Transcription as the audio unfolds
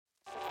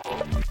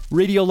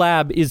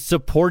Radiolab is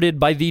supported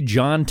by the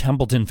John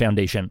Templeton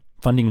Foundation,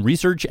 funding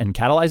research and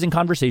catalyzing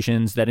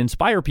conversations that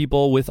inspire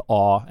people with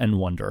awe and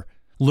wonder.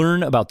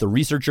 Learn about the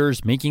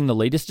researchers making the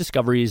latest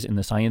discoveries in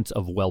the science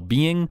of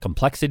well-being,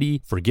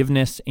 complexity,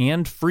 forgiveness,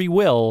 and free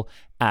will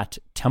at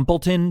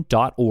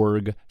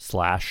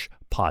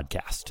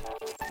templeton.org/podcast.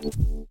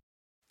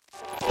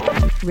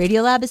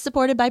 Radiolab is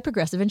supported by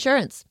Progressive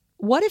Insurance.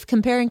 What if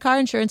comparing car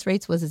insurance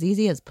rates was as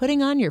easy as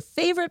putting on your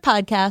favorite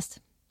podcast?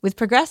 With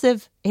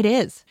Progressive, it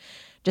is.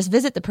 Just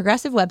visit the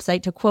Progressive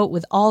website to quote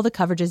with all the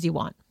coverages you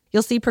want.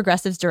 You'll see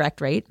Progressive's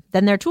direct rate.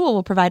 Then their tool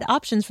will provide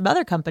options from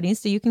other companies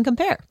so you can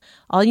compare.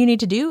 All you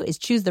need to do is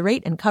choose the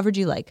rate and coverage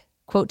you like.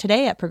 Quote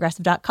today at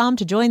Progressive.com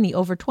to join the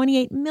over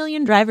 28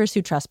 million drivers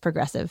who trust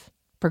Progressive.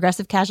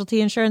 Progressive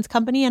Casualty Insurance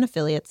Company and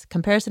Affiliates.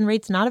 Comparison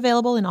rates not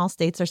available in all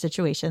states or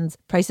situations.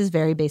 Prices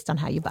vary based on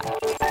how you buy.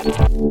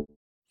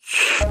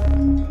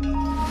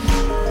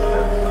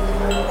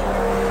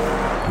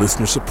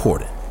 Listener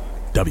supported.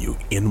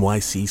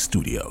 WNYC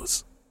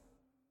Studios.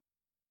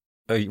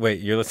 Oh, wait,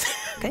 you're listening?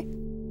 Okay.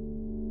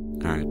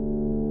 All right.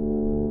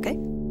 Okay.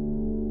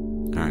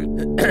 All right.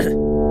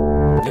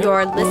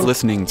 You're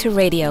Listening to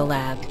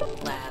Radiolab.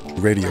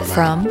 Radio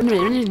From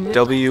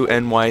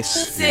WNYC.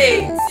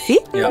 See?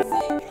 Yep.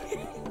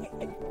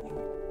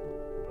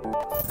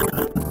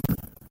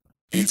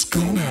 It's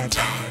Gonad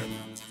time.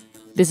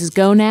 This is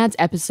Gonads,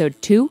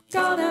 episode 2.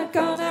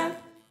 Gonad.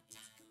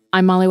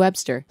 I'm Molly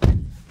Webster.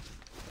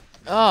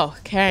 Oh,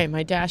 okay.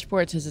 My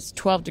dashboard says it's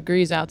 12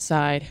 degrees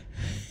outside.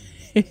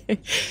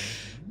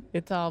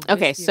 It's all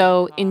Okay, misty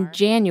so in the in car.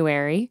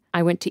 January,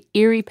 I went to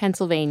Erie,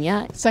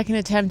 Pennsylvania. Second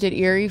attempt at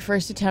Erie.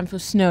 First attempt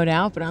was snowed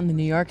out, but on the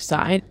New York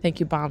side. Thank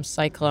you, bomb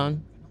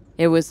cyclone.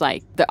 It was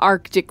like the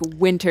Arctic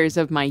winters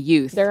of my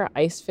youth. There are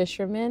ice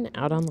fishermen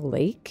out on the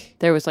lake.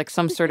 There was like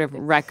some sort of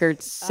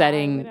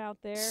record-setting went out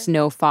there.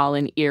 snowfall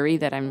in Erie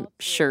that I'm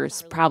sure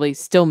is probably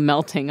still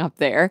melting up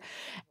there.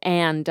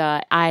 And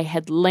I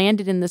had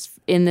landed in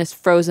this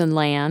frozen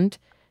land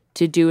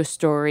to do a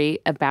story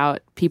about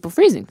people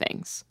freezing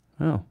things.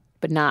 Oh.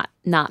 But not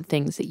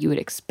things that you would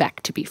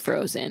expect to be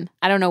frozen.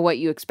 I don't know what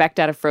you expect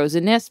out of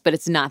frozenness, but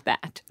it's not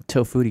that.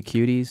 Tofuty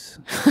cuties.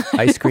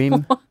 Ice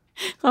cream.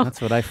 That's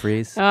what I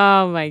freeze.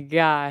 Oh my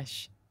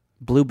gosh.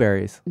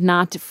 Blueberries.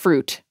 Not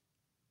fruit,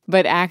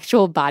 but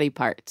actual body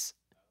parts.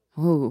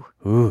 Ooh.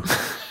 Ooh.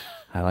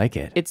 I like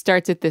it. It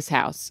starts at this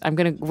house.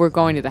 We're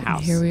going to the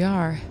house. Here we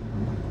are.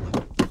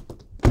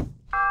 Oh,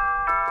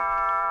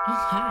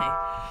 hi.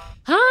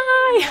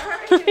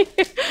 Hi.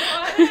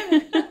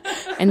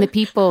 And the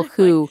people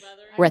who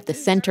were at the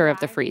center of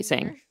the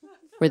freezing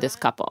were this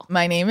couple.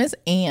 My name is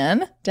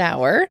Ann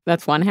Dower.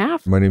 That's one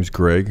half. My name's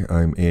Greg.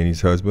 I'm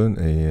Annie's husband,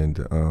 and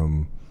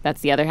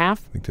That's the other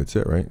half. I think that's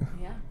it, right?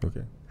 Yeah.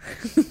 Okay.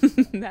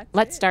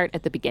 Let's start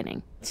at the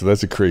beginning. So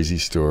that's a crazy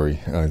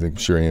story. I think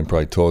sure Ann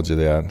probably told you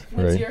that, right?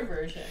 What's your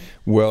version?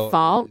 Well,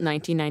 Fall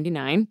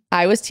 1999.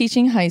 I was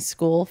teaching high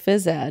school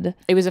phys ed.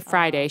 It was a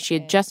Friday. She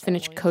had just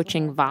finished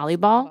coaching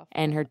volleyball,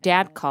 and her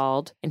dad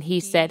called, and he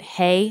said,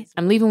 "Hey,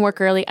 I'm leaving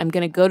work early. I'm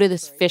going to go to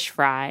this fish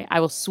fry. I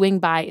will swing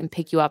by and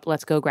pick you up.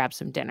 Let's go grab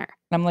some dinner."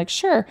 I'm like,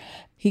 sure.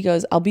 He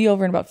goes, I'll be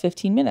over in about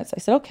 15 minutes.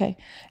 I said, okay.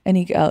 And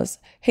he goes,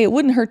 hey, it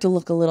wouldn't hurt to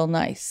look a little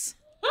nice.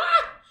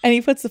 And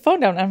he puts the phone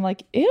down, and I'm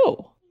like,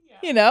 ew.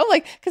 You know,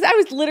 like, because I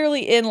was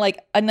literally in like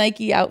a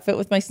Nike outfit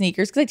with my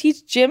sneakers because I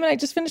teach gym and I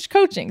just finished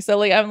coaching. So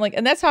like, I'm like,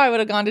 and that's how I would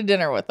have gone to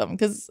dinner with him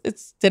because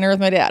it's dinner with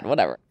my dad,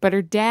 whatever. But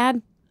her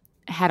dad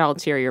had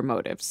ulterior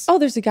motives. Oh,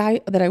 there's a guy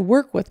that I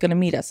work with going to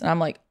meet us. And I'm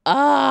like,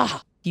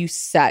 you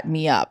set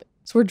me up.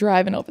 So we're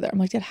driving over there. I'm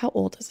like, Dad, how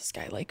old is this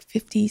guy? Like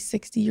 50,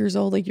 60 years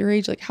old, like your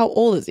age? Like, how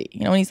old is he?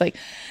 You know, and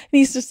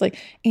he's just like,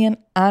 and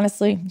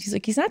honestly, he's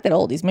like, he's not that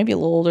old. He's maybe a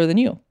little older than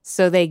you.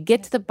 So they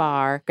get to the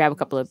bar, grab a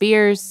couple of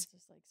beers,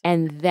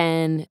 and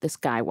then this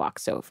guy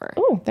walks over.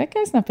 Oh, that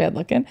guy's not bad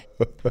looking.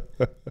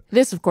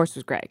 This, of course,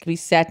 was Greg. We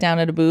sat down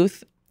at a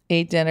booth,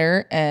 ate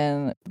dinner,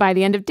 and By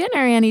the end of dinner,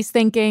 Annie's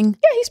thinking,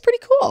 yeah, he's pretty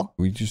cool.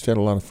 we just had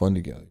a lot of fun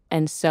together.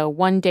 and so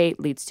one date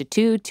leads to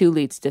two, two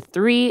leads to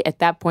three. At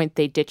that point,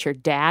 they ditch her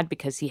dad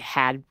because he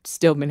had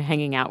still been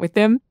hanging out with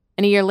them.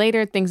 And a year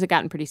later, things had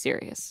gotten pretty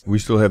serious. We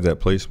still have that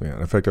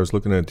placemat. In fact, I was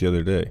looking at it the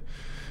other day.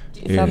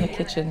 It's on the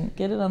kitchen.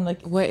 Get it on the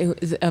What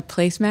is a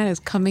placemat is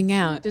coming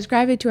out.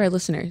 Describe it to our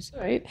listeners.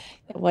 right.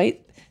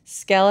 White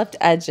scalloped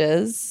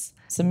edges,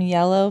 some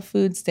yellow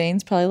food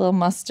stains, probably a little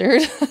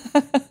mustard.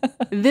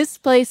 This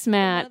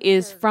placemat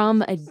is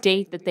from a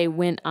date that they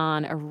went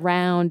on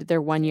around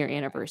their 1-year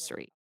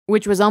anniversary,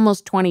 which was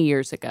almost 20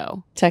 years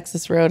ago.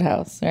 Texas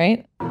Roadhouse,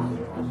 right?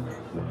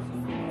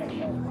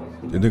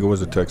 I think it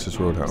was a Texas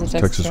Roadhouse. Was it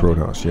Texas Texas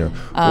Roadhouse,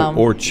 yeah.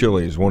 Or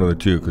Chili's, one of the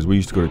two, because we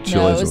used to go to No,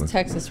 Chili's. it was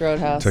Texas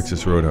Roadhouse.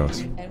 Texas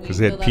Roadhouse. Because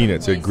they had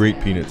peanuts. They had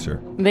great peanuts there.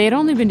 They had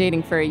only been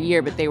dating for a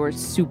year, but they were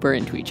super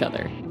into each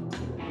other.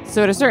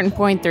 So at a certain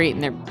point, they're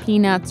eating their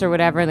peanuts or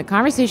whatever, and the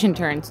conversation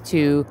turns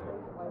to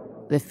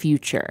the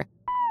future.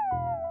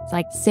 It's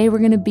like, say we're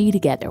going to be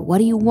together. What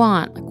do you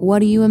want? Like, what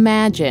do you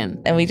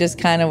imagine? And we just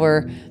kind of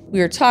we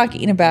were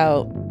talking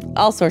about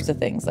all sorts of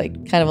things, like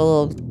kind of a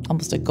little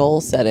almost a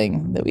goal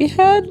setting that we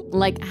had.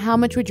 Like, how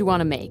much would you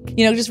want to make?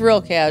 You know, just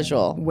real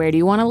casual. Where do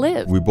you want to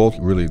live? We both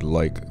really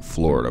like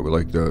Florida. We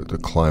like the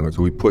climate.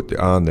 So we put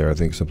on there, I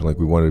think, something like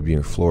we wanted to be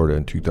in Florida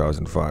in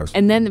 2005.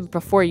 And then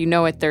before you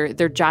know it,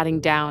 they're jotting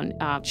down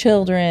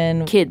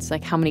children, kids,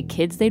 like how many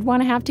kids they'd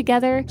want to have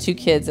together. 2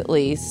 kids at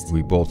least.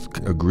 We both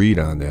agreed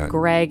on that.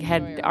 Greg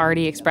had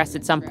already expressed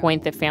at some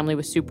point that family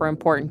was super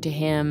important to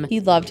him.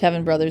 He loved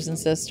having brothers and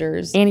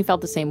sisters. Annie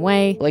felt the same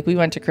way. Like, we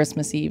went to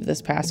Christmas Eve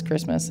this past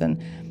Christmas,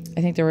 and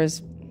I think there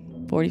was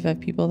 45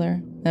 people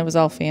there. That was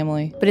all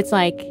family. But it's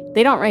like,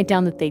 they don't write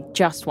down that they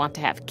just want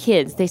to have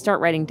kids. They start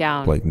writing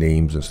down like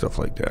names and stuff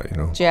like that, you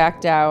know?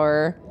 Jack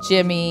Dower,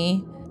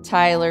 Jimmy,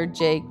 Tyler,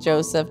 Jake,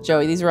 Joseph,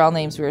 Joey. These were all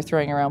names we were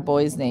throwing around,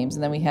 boys' names.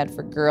 And then we had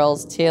for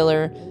girls,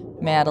 Taylor,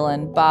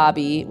 Madeline,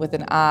 Bobby with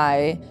an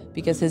I,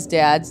 because his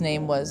dad's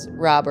name was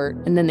Robert.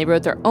 And then they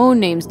wrote their own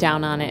names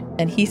down on it.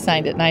 And he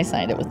signed it and I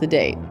signed it with the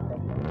date.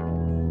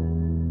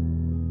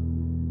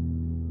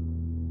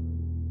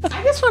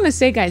 I just want to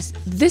say, guys,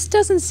 this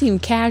doesn't seem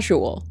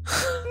casual.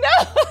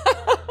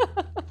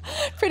 No.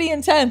 Pretty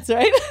intense,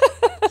 right?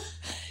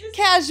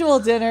 Casual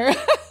dinner.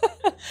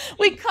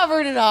 We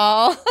covered it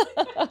all.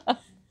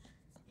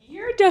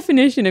 Your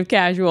definition of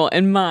casual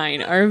and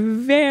mine are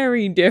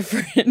very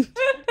different.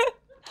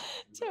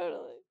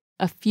 Totally.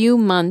 A few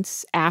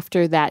months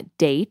after that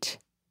date,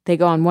 they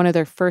go on one of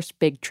their first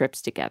big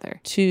trips together.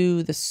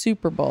 To the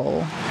Super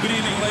Bowl. Good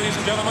evening, ladies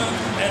and gentlemen,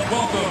 and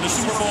welcome to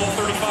Super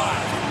Bowl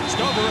 35.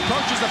 Stover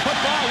approaches the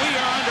football. We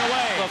are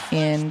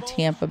underway. In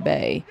Tampa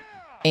Bay.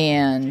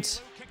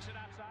 And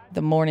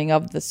the morning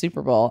of the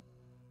Super Bowl,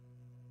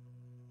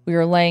 we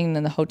were laying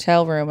in the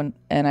hotel room,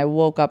 and I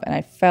woke up and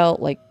I felt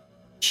like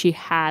she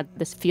had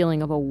this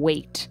feeling of a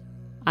weight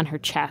on her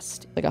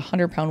chest. Like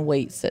 100-pound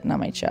weight sitting on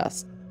my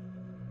chest.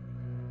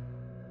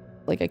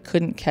 Like I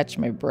couldn't catch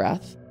my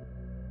breath.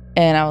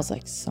 And I was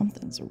like,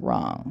 something's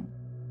wrong.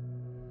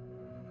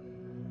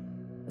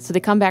 So they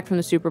come back from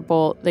the Super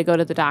Bowl. They go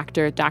to the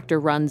doctor.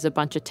 Doctor runs a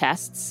bunch of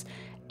tests.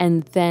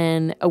 And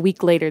then a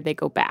week later, they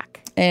go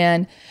back.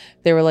 And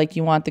they were like,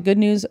 you want the good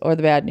news or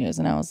the bad news?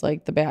 And I was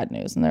like, the bad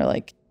news. And they're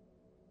like,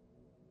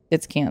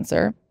 it's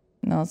cancer.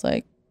 And I was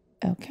like,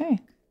 okay.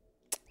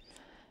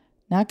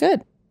 Not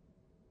good.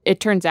 It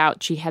turns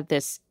out she had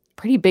this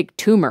pretty big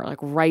tumor, like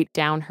right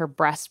down her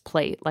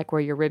breastplate, like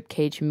where your rib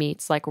cage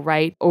meets, like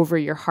right over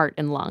your heart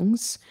and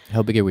lungs.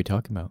 How big are we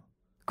talking about?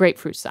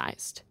 Grapefruit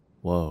sized.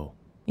 Whoa.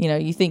 You know,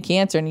 you think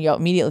cancer and you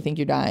immediately think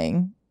you're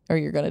dying or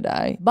you're going to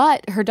die.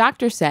 But her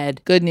doctor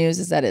said, good news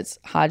is that it's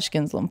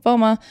Hodgkin's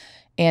lymphoma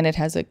and it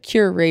has a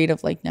cure rate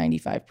of like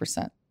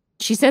 95%.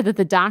 She said that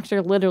the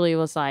doctor literally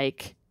was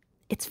like,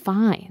 it's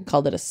fine.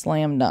 Called it a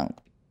slam dunk.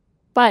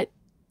 But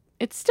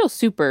it's still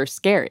super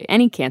scary.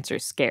 Any cancer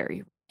is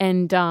scary.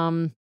 And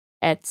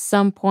at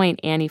some point,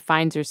 Annie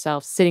finds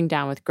herself sitting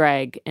down with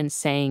Greg and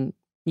saying,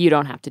 you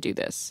don't have to do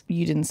this.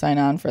 You didn't sign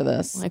on for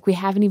this. Like, we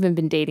haven't even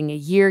been dating a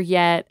year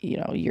yet. You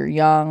know, you're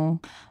young.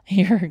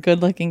 You're a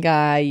good-looking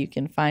guy. You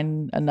can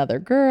find another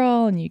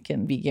girl and you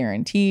can be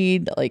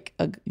guaranteed like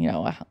a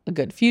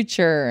good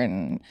future.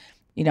 And,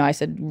 you know, I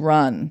said,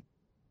 run.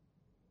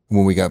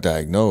 When we got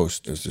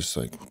diagnosed, it was just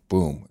like,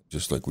 boom,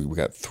 just like we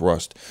got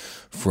thrust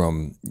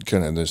from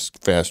kind of this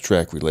fast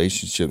track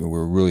relationship, and we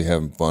were really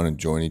having fun,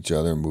 enjoying each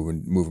other,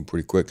 moving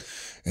pretty quick.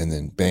 And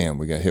then bam,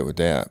 we got hit with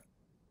that.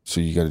 So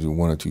you got to do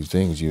one or two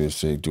things. You either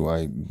say, do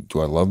I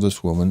love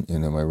this woman,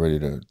 and am I ready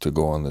to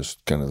go on this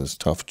kind of this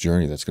tough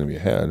journey that's going to be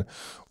ahead,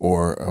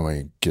 or am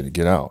I going to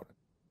get out?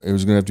 It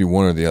was going to have to be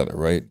one or the other,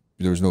 right?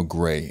 There was no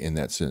gray in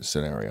that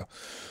scenario.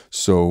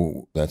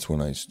 So that's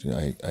when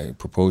I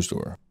proposed to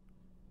her.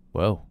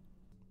 Whoa.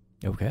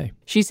 Okay.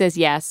 She says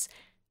yes.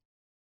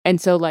 And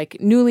so, like,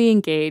 newly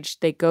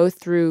engaged, they go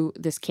through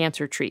this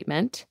cancer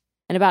treatment.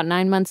 And about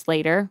 9 months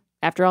later,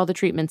 after all the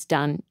treatment's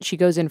done, she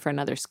goes in for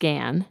another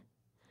scan.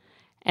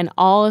 And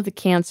all of the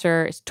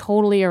cancer is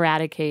totally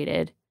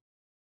eradicated,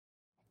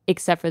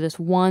 except for this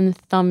one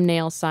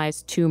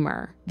thumbnail-sized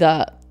tumor.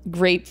 The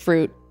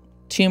grapefruit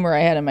tumor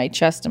I had in my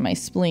chest and my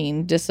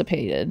spleen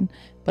dissipated,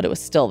 but it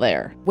was still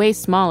there. Way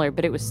smaller,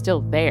 but it was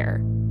still there,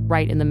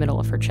 right in the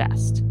middle of her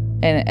chest.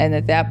 And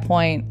at that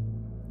point,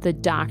 the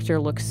doctor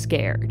looked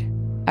scared.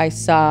 I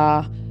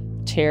saw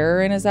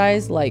terror in his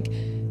eyes, like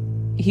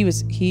he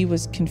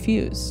was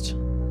confused.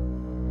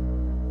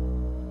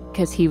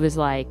 Because he was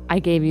like, I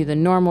gave you the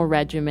normal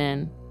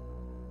regimen.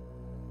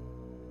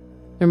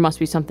 There must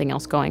be something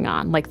else going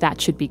on. Like, that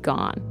should be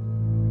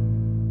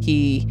gone.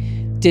 He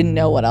didn't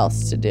know what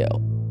else to do.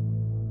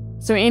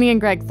 So Annie and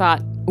Greg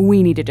thought,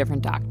 we need a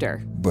different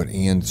doctor. But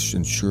Ann's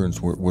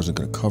insurance wasn't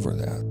going to cover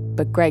that.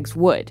 But Greg's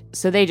would.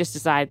 So they just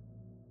decided,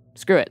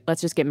 screw it, let's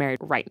just get married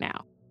right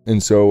now.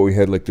 And so we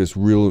had like this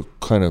real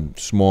kind of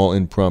small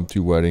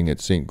impromptu wedding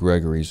at St.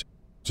 Gregory's.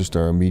 Just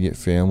our immediate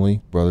family,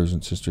 brothers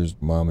and sisters,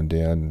 mom and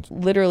dad.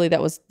 Literally,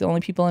 that was the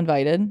only people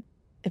invited.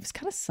 It was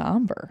kind of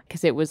somber.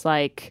 Because it was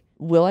like,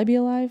 will I be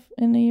alive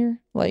in a year?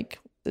 Like,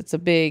 it's a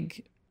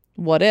big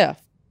what if.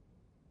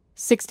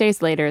 6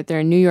 days later,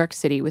 they're in New York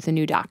City with a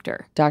new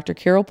doctor. Dr.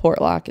 Carol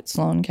Portlock at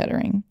Sloan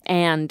Kettering.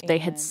 And they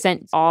had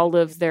sent all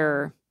of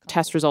their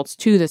test results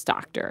to this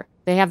doctor.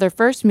 They have their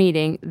first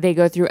meeting. They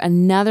go through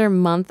another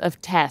month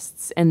of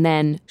tests, and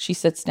then she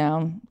sits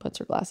down, puts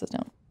her glasses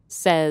down,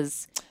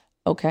 says,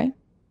 okay,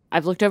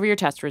 I've looked over your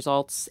test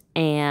results,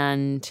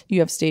 and you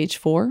have stage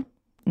 4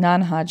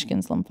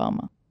 non-Hodgkin's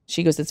lymphoma.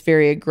 She goes, it's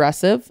very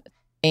aggressive,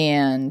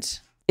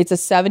 and it's a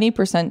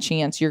 70%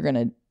 chance you're going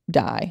to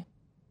die.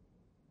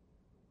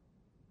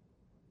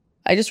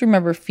 I just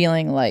remember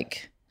feeling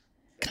like,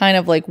 kind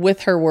of like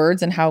with her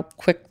words and how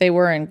quick they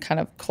were and kind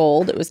of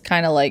cold, it was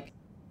kind of like,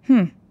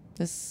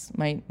 this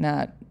might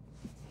not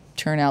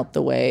turn out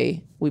the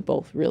way we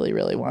both really,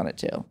 really want it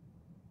to.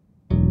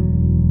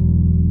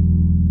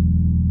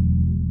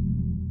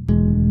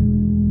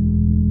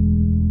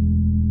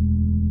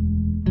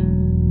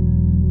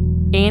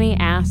 Annie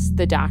asks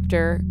the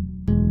doctor,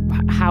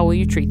 how will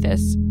you treat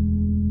this?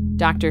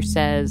 Doctor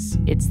says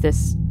it's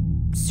this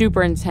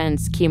super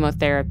intense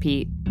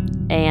chemotherapy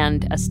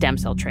and a stem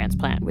cell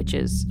transplant, which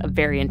is a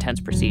very intense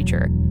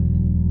procedure.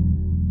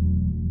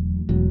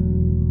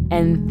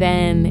 And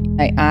then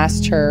I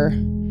asked her,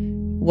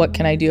 what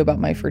can I do about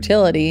my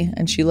fertility?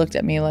 And she looked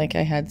at me like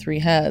I had 3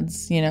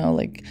 heads,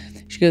 like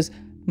she goes,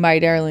 my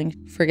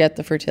darling, forget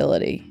the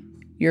fertility.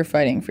 You're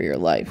fighting for your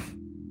life.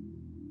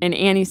 And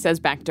Annie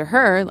says back to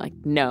her, like,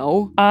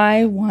 no.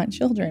 I want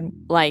children.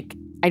 Like,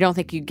 I don't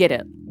think you get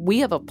it. We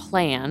have a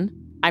plan.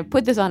 I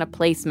put this on a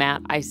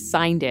placemat. I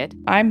signed it.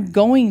 I'm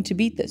going to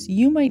beat this.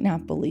 You might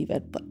not believe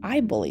it, but I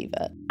believe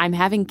it. I'm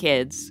having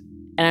kids,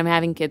 and I'm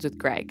having kids with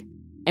Greg.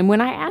 And when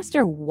I asked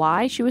her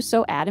why she was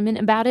so adamant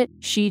about it,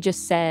 she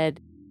just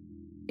said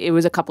it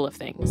was a couple of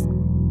things.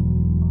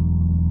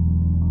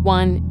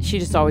 One, she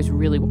just always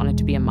really wanted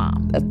to be a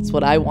mom. That's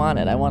what I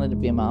wanted. I wanted to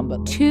be a mom.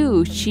 But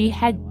 2, she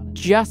had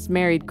just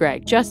married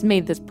Greg, just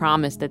made this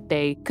promise that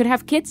they could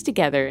have kids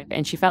together.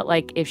 And she felt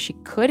like if she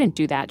couldn't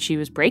do that, she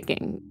was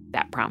breaking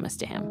that promise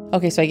to him.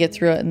 Okay, so I get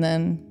through it, and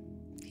then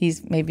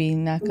he's maybe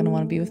not going to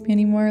want to be with me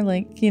anymore.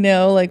 Like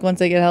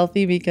once I get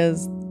healthy,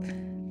 because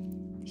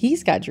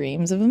he's got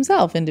dreams of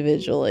himself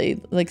individually,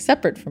 like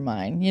separate from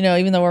mine,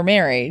 even though we're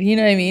married, you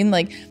know what I mean?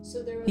 Like,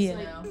 so there was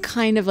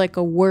kind of like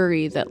a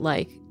worry that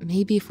like,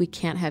 maybe if we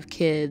can't have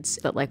kids,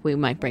 that like we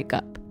might break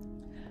up.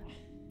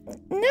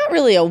 Not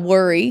really a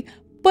worry,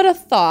 but a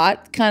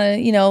thought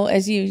kind of,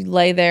 as you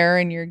lay there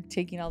and you're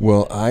taking all the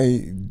Well,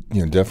 I,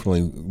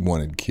 definitely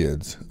wanted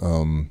kids,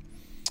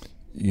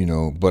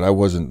 but I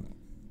wasn't,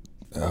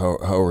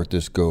 however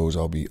this goes,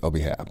 I'll be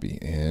happy.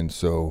 And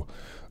so,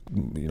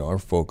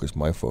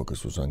 my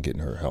focus was on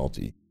getting her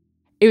healthy.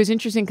 It was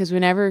interesting because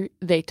whenever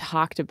they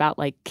talked about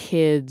like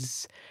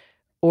kids,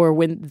 or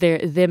when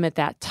them at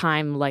that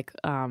time, like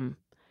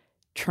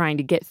trying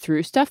to get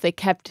through stuff, they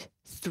kept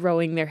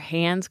throwing their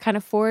hands kind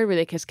of forward, where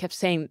they just kept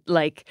saying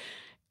like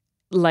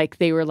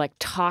they were like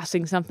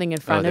tossing something in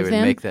front of them. They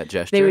would make that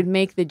gesture? They would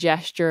make the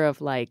gesture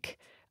of like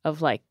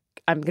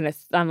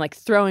I'm like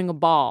throwing a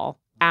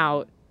ball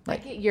out.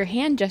 Like your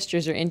hand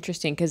gestures are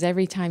interesting because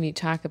every time you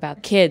talk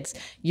about kids,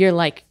 you're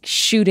like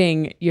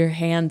shooting your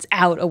hands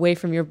out away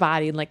from your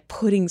body and like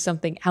putting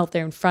something out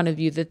there in front of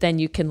you that then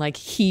you can like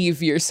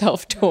heave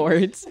yourself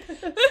towards.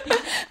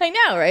 I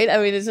know, right? I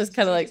mean, it's just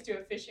kind of like,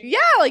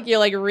 like you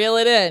like reel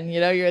it in,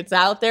 it's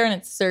out there and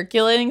it's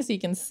circulating so you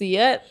can see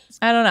it.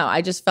 I don't know.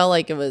 I just felt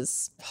like it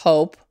was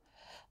hope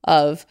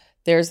of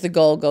there's the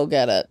goal, go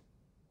get it.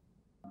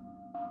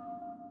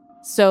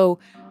 So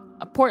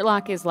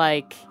Portlock is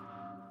like,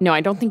 no,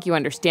 I don't think you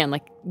understand.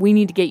 Like, we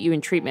need to get you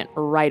in treatment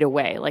right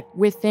away, like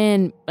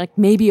within like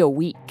maybe a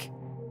week.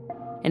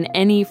 And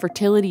any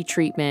fertility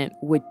treatment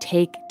would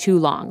take too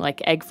long.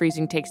 Like egg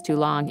freezing takes too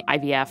long.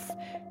 IVF,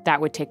 that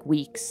would take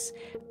weeks.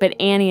 But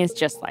Annie is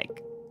just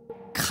like,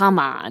 come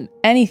on.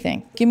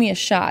 Anything. Give me a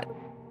shot.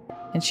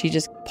 And she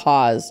just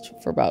paused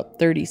for about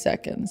 30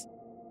 seconds.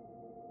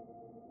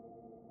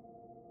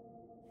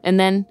 And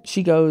then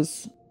she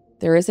goes,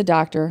 there is a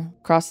doctor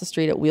across the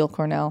street at Weill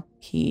Cornell.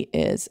 He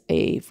is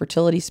a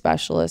fertility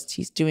specialist.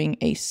 He's doing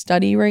a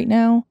study right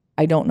now.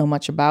 I don't know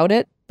much about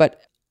it,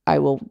 but I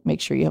will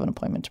make sure you have an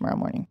appointment tomorrow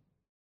morning.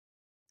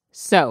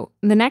 So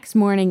the next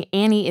morning,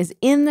 Annie is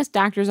in this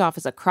doctor's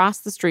office across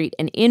the street,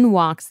 and in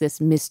walks this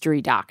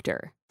mystery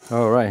doctor.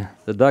 All right,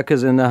 the duck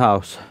is in the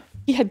house.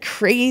 He had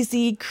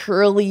crazy,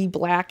 curly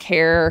black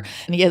hair,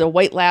 and he had a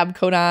white lab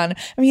coat on.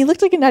 I mean, he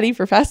looked like a nutty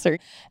professor.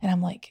 And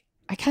I'm like,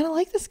 I kind of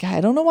like this guy.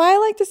 I don't know why I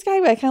like this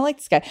guy, but I kind of like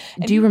this guy.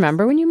 And do you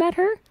remember when you met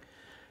her?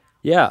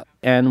 Yeah,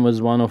 Anne was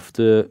one of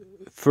the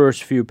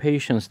first few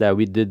patients that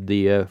we did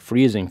the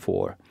freezing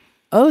for.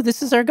 Oh,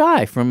 this is our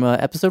guy from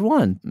episode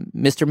 1,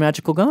 Mr.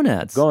 Magical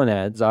Gonads.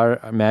 Gonads are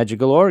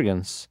magical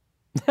organs.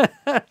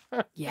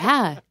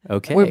 Yeah.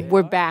 Okay.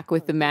 We're back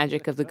with the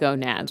magic of the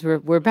gonads.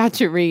 We're about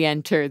to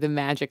re-enter the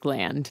magic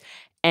land.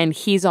 And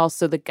he's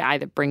also the guy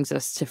that brings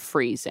us to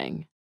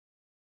freezing.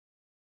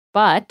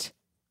 But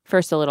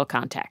first, a little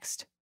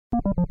context.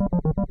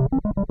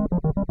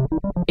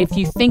 If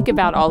you think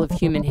about all of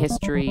human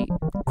history,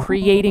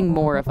 creating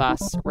more of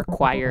us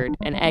required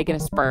an egg and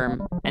a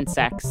sperm and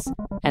sex,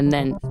 and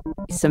then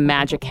some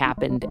magic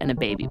happened and a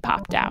baby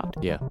popped out.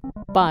 Yeah.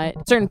 But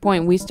at a certain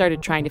point, we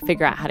started trying to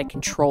figure out how to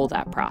control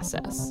that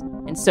process.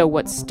 And so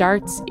what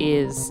starts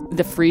is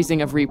the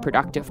freezing of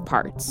reproductive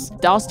parts.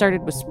 It all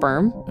started with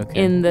sperm.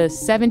 Okay. In the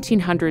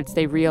 1700s,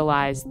 they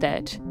realized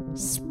that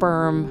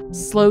sperm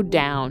slowed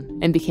down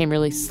and became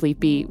really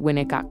sleepy when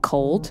it got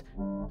cold.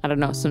 I don't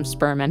know, some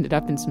sperm ended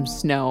up in some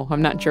snow.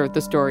 I'm not sure what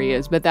the story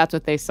is, but that's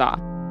what they saw.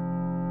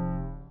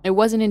 It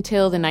wasn't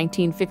until the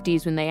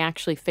 1950s when they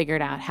actually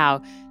figured out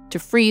how to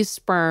freeze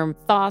sperm,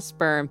 thaw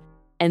sperm,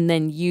 and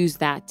then use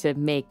that to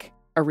make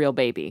a real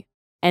baby.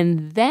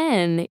 And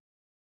then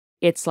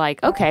it's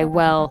like, okay,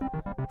 well,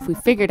 if we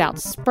figured out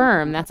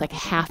sperm, that's like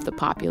half the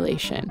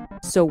population.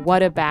 So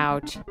what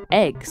about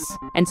eggs?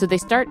 And so they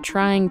start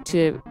trying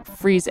to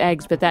freeze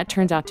eggs, but that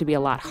turns out to be a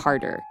lot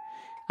harder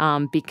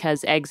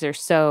because eggs are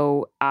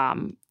so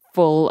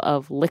full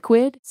of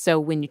liquid. So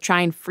when you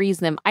try and freeze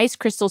them, ice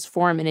crystals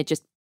form and it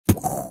just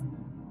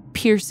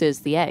pierces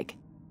the egg.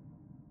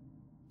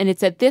 And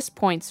it's at this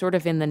point, sort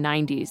of in the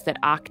 90s, that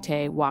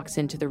Octay walks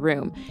into the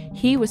room.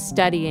 He was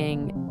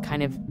studying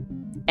kind of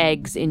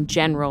eggs in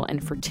general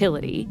and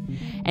fertility,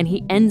 and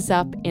he ends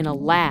up in a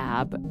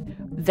lab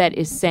that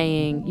is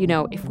saying, you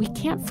know, if we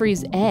can't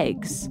freeze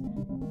eggs,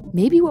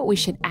 maybe what we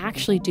should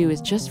actually do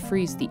is just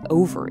freeze the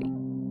ovary,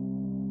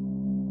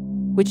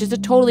 which is a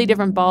totally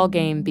different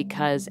ballgame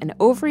because an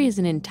ovary is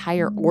an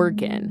entire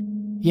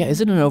organ. Yeah,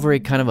 isn't an ovary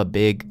kind of a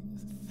big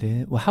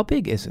thing? Well, how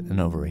big is an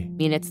ovary? I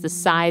mean, it's the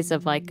size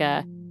of like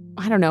a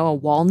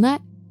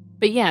walnut.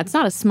 But yeah, it's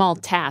not a small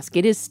task.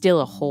 It is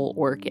still a whole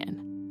organ.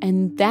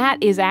 And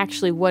that is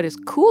actually what is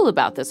cool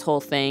about this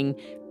whole thing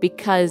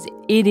because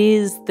it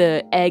is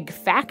the egg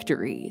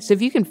factory. So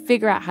if you can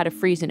figure out how to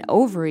freeze an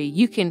ovary,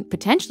 you can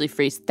potentially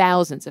freeze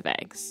thousands of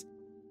eggs.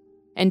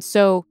 And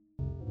so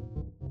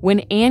when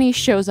Annie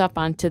shows up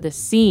onto the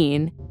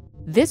scene,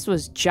 this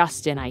was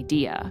just an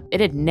idea.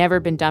 It had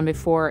never been done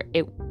before,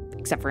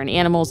 except for in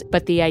animals.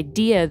 But the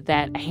idea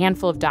that a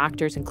handful of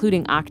doctors,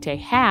 including Octay,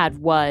 had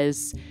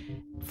was,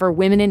 for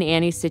women in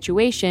Annie's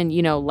situation,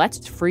 you know,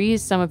 let's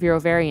freeze some of your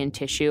ovarian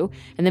tissue,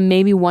 and then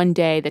maybe one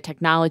day the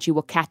technology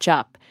will catch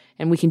up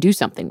and we can do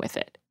something with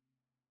it.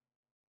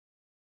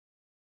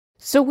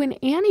 So when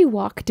Annie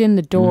walked in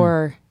the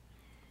door,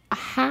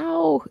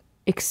 how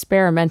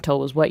experimental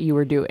was what you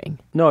were doing?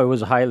 No, it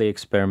was highly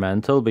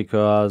experimental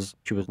because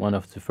she was one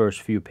of the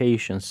first few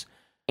patients.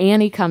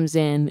 Annie comes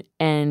in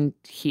and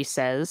he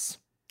says,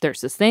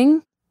 there's this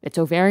thing, it's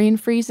ovarian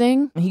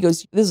freezing. He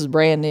goes, this is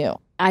brand new.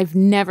 I've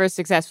never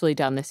successfully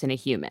done this in a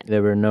human.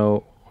 There were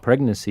no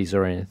pregnancies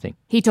or anything.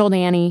 He told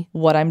Annie,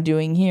 what I'm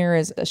doing here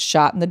is a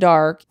shot in the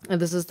dark. And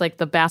this is like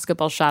the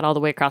basketball shot all the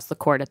way across the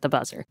court at the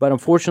buzzer. But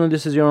unfortunately,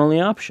 this is your only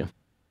option.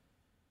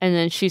 And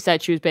then she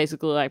said she was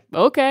basically like,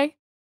 okay.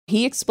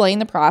 He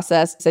explained the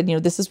process, said, you know,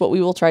 this is what we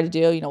will try to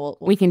do. You know,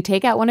 we can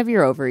take out one of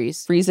your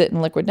ovaries, freeze it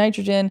in liquid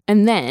nitrogen.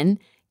 And then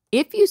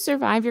if you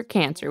survive your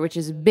cancer, which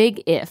is a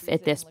big if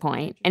at this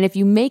point, and if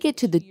you make it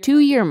to the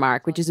 2-year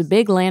mark, which is a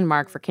big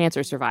landmark for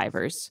cancer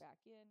survivors,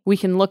 we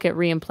can look at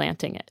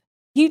reimplanting it.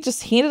 He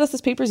just handed us his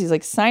papers. He's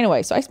like, sign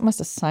away. So I must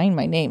have signed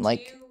my name.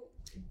 Like,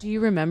 do you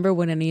remember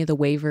what any of the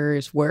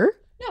waivers were?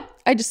 No,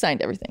 I just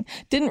signed everything.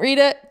 Didn't read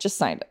it, just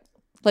signed it.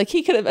 Like,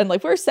 he could have been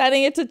like, we're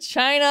sending it to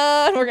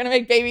China and we're going to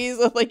make babies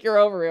with like your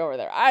ovary over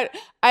there. I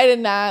did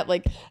not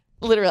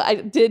literally, I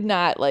did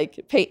not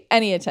pay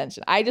any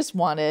attention. I just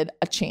wanted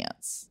a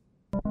chance.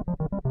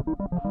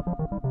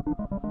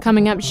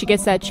 Coming up, she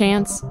gets that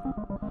chance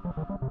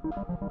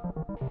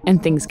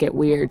and things get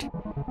weird.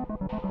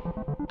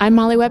 I'm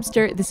Molly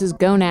Webster. This is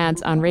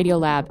Gonads on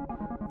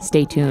Radiolab.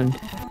 Stay tuned.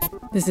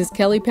 This is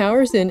Kelly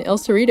Powers in El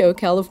Cerrito,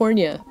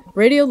 California.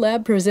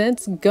 Radiolab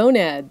presents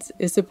Gonads,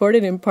 is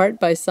supported in part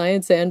by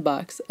Science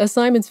Sandbox, a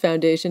Simons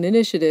Foundation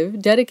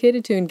initiative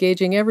dedicated to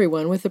engaging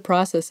everyone with the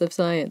process of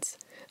science.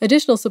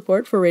 Additional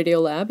support for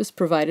Radiolab is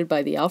provided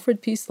by the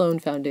Alfred P. Sloan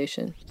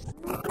Foundation.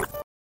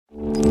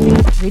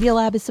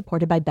 Radiolab is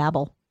supported by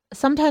Babbel.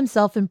 Sometimes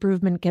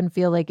self-improvement can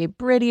feel like a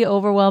pretty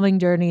overwhelming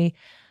journey.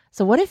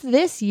 So what if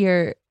this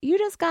year you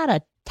just got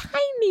a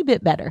tiny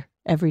bit better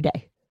every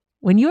day?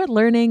 When you're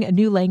learning a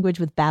new language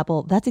with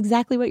Babbel, that's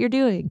exactly what you're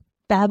doing.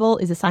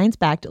 Babbel is a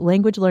science-backed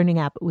language learning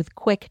app with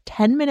quick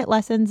 10-minute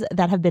lessons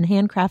that have been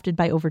handcrafted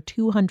by over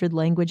 200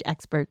 language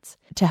experts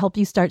to help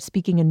you start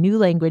speaking a new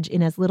language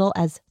in as little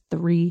as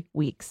 3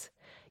 weeks.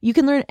 You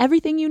can learn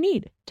everything you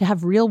need to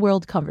have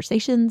real-world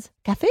conversations,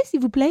 café s'il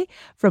vous plaît,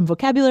 from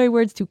vocabulary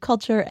words to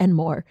culture and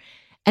more.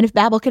 And if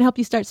Babbel can help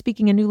you start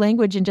speaking a new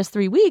language in just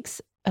 3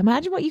 weeks,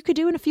 imagine what you could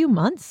do in a few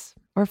months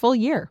or a full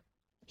year.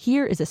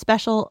 Here is a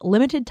special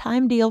limited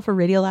time deal for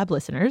Radiolab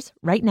listeners.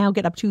 Right now,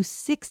 get up to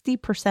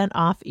 60%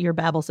 off your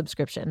Babbel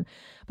subscription,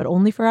 but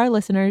only for our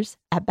listeners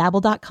at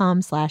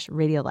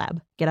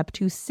babbel.com/Radiolab. Get up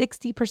to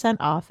 60%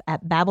 off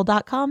at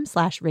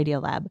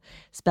babbel.com/Radiolab,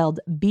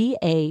 spelled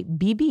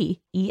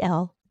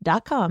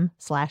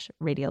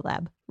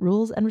BABBEL.com/Radiolab.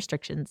 Rules and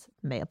restrictions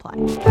may apply.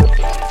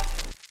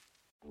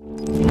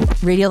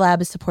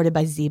 Radiolab is supported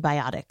by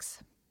ZBiotics.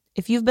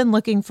 If you've been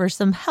looking for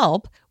some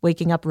help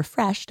waking up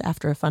refreshed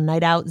after a fun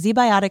night out,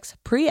 ZBiotics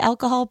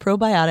Pre-Alcohol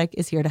Probiotic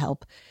is here to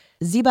help.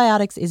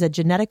 ZBiotics is a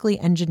genetically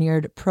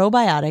engineered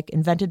probiotic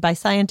invented by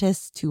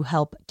scientists to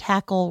help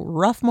tackle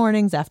rough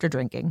mornings after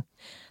drinking.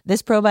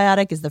 This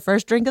probiotic is the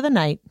first drink of the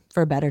night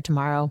for a better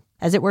tomorrow,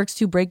 as it works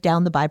to break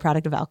down the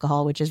byproduct of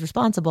alcohol, which is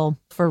responsible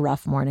for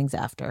rough mornings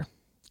after.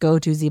 Go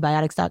to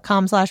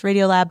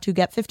zbiotics.com/Radiolab to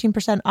get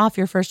 15% off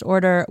your first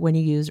order when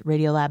you use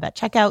Radiolab at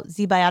checkout.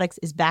 ZBiotics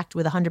is backed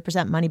with a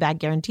 100% money-back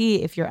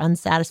guarantee. If you're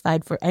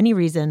unsatisfied for any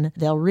reason,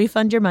 they'll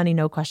refund your money,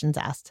 no questions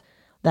asked.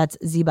 That's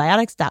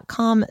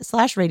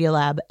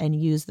zbiotics.com/Radiolab and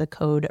use the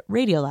code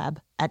Radiolab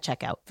at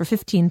checkout for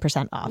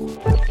 15% off.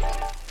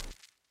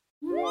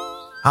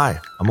 Hi,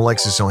 I'm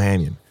Alexis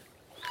Ohanian.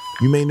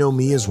 You may know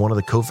me as one of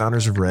the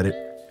co-founders of Reddit,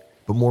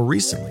 but more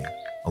recently,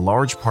 a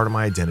large part of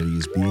my identity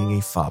is being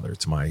a father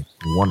to my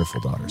wonderful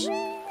daughters.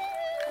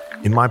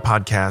 In my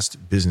podcast,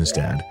 Business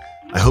Dad,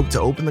 I hope to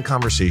open the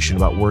conversation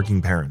about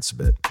working parents a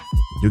bit.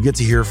 You'll get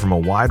to hear from a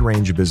wide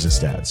range of business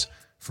dads,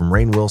 from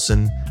Rainn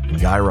Wilson and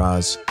Guy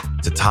Raz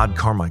to Todd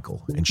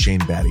Carmichael and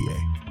Shane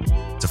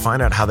Battier, to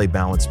find out how they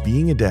balance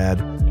being a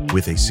dad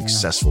with a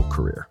successful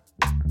career.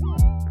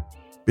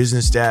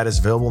 Business Dad is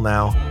available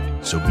now,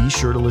 so be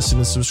sure to listen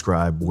and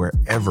subscribe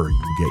wherever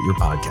you get your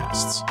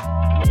podcasts.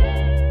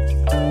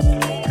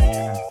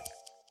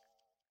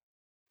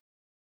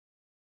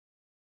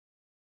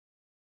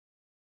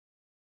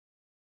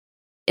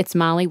 It's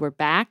Molly. We're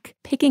back,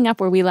 picking up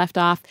where we left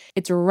off.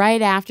 It's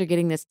right after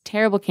getting this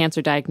terrible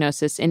cancer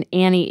diagnosis, and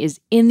Annie is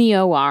in the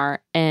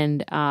OR,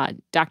 and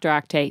Dr.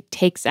 Octay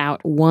takes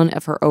out one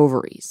of her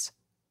ovaries.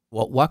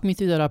 Well, walk me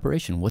through that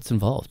operation. What's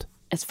involved?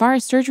 As far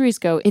as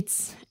surgeries go,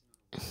 it's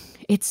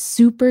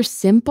super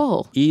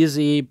simple.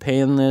 Easy,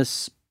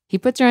 painless. He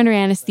puts her under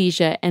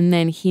anesthesia, and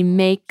then he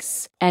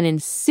makes an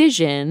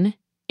incision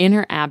in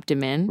her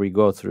abdomen. We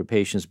go through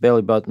patient's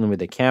belly button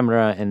with a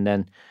camera, and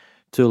then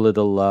two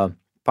little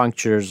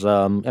punctures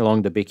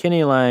along the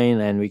bikini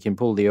line, and we can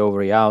pull the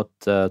ovary out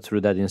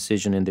through that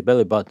incision in the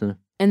belly button.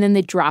 And then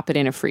they drop it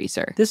in a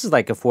freezer. This is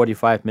like a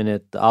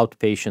 45-minute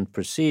outpatient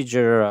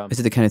procedure. Is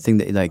it the kind of thing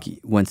that, like,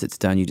 once it's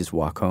done, you just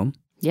walk home?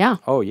 Yeah.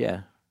 Oh,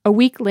 yeah. A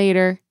week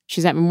later,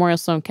 she's at Memorial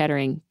Sloan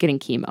Kettering getting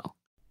chemo.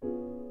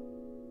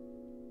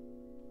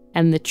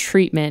 And the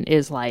treatment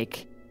is,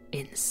 like,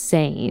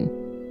 insane.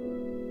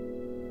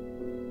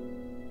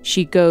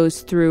 She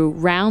goes through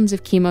rounds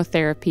of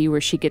chemotherapy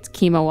where she gets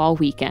chemo all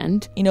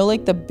weekend. You know,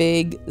 like the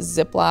big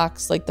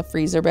Ziplocs, like the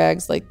freezer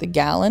bags, like the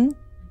gallon?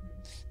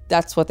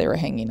 That's what they were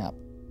hanging up,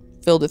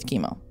 filled with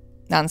chemo,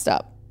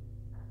 nonstop.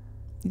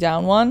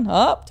 Down one,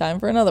 up,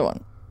 time for another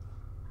one.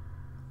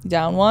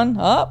 Down one,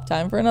 up,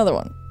 time for another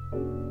one.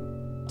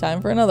 Time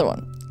for another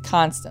one.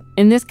 Constant.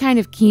 In this kind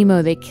of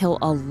chemo, they kill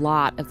a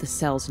lot of the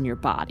cells in your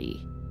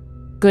body.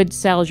 Good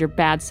cells, your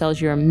bad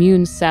cells, your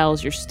immune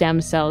cells, your stem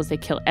cells, they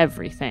kill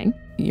everything.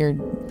 You're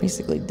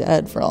basically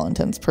dead for all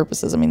intents and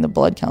purposes. I mean, the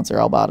blood counts are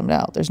all bottomed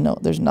out. There's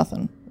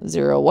nothing.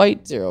 0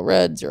 white, 0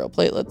 red, 0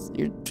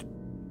 platelets.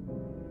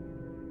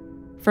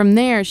 From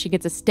there, she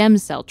gets a stem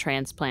cell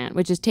transplant,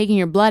 which is taking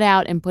your blood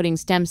out and putting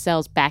stem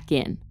cells back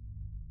in.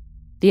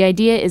 The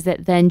idea is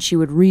that then she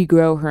would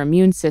regrow her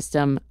immune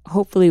system,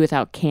 hopefully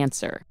without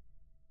cancer.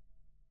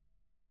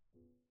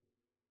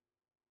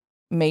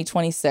 May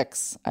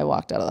 26th, I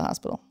walked out of the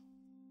hospital.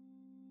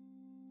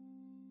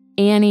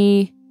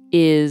 Annie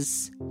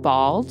is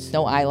bald.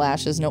 No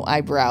eyelashes, no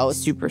eyebrows.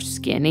 Super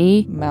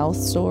skinny. Mouth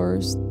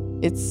sores.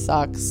 It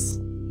sucks.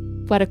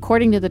 But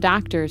according to the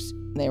doctors,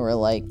 they were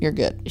like, you're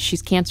good.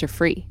 She's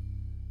cancer-free.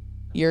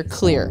 You're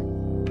clear.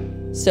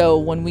 So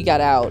when we got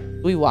out,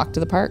 we walked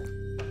to the park.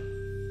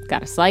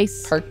 Got a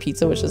slice. Park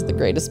pizza, which is the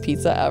greatest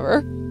pizza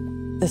ever.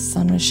 The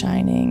sun was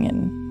shining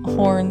and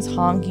horns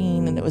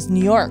honking, and it was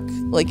New York.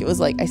 Like, it was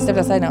like, I stepped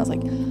outside and I was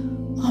like,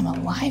 oh, I'm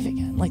alive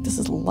again. Like, this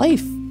is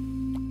life.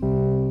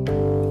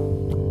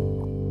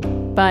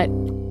 But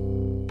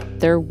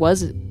there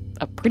was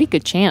a pretty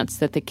good chance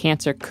that the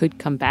cancer could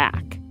come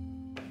back.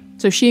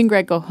 So she and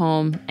Greg go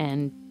home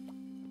and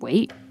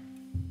wait.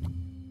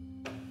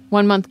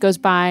 1 month goes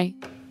by.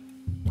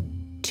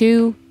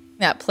 2.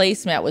 That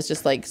placemat was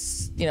just like,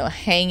 you know,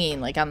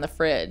 hanging like on the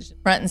fridge,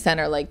 front and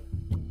center, like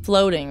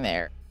floating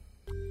there.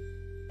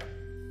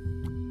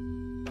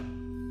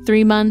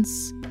 3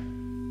 months.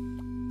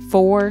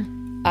 4.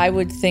 I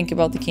would think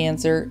about the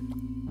cancer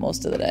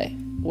most of the day,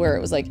 where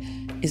it was like,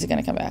 is it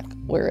going to come back?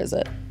 Where is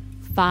it?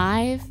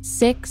 5,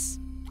 6.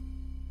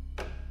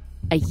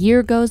 A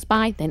year goes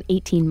by, then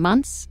 18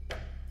 months.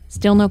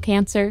 Still no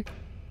cancer.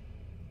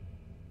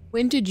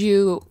 When did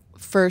you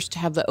first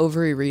have the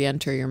ovary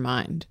re-enter your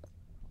mind?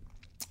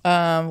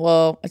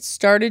 Well, it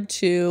started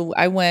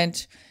I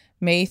went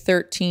May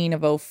 13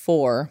 of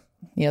 04,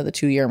 you know, the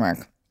 2-year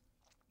mark.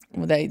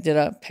 They did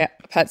a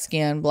PET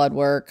scan, blood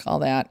work, all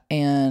that,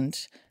 and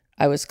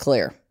I was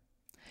clear.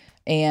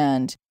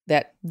 And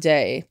that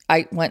day,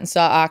 I went and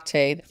saw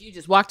Octay. You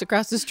just walked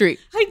across the street.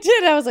 I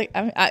did. I was like,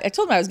 I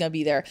told him I was going to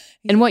be there.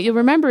 And what you'll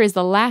remember is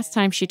the last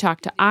time she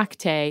talked to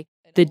Octay,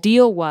 The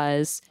deal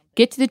was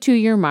get to the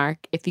 2-year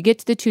mark. If you get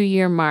to the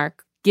 2-year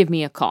mark, give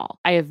me a call.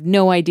 I have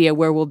no idea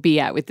where we'll be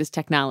at with this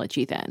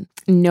technology then.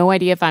 No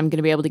idea if I'm going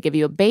to be able to give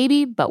you a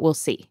baby, but we'll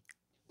see.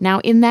 Now,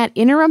 in that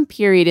interim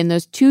period, in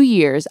those 2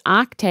 years,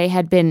 Octay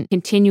had been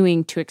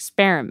continuing to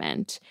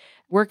experiment,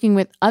 working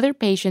with other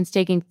patients,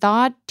 taking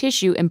thawed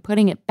tissue and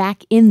putting it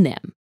back in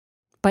them,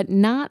 but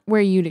not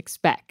where you'd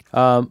expect.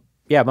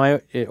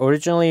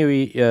 Originally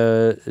we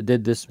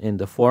did this in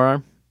the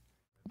forearm.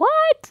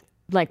 What?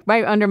 Like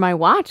right under my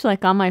watch,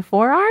 like on my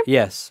forearm?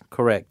 Yes,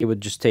 correct. You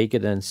would just take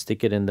it and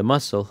stick it in the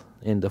muscle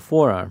in the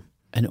forearm.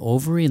 An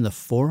ovary in the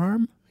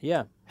forearm?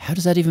 Yeah. How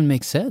does that even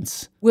make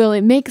sense? Well,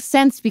 it makes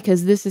sense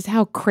because this is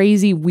how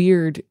crazy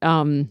weird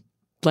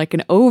like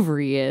an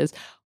ovary is.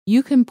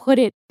 You can put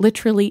it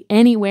literally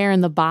anywhere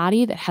in the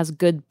body that has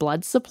good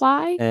blood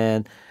supply.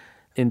 And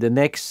in the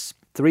next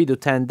 3 to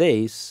 10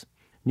 days,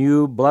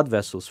 new blood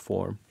vessels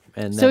form.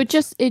 And so it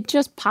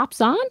just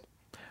pops on?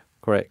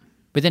 Correct.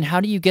 But then how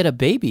do you get a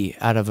baby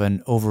out of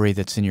an ovary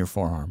that's in your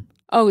forearm?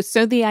 Oh,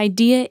 so the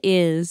idea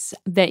is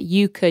that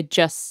you could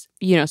just,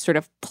 sort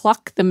of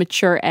pluck the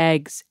mature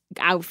eggs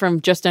out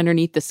from just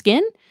underneath the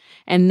skin,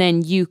 and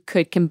then you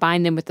could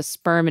combine them with the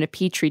sperm in a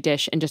petri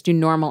dish and just do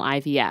normal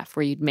IVF,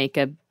 where you'd make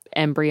an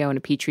embryo in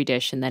a petri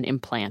dish and then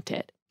implant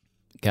it.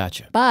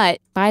 Gotcha. But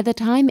by the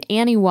time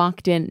Annie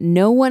walked in,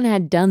 no one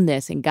had done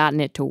this and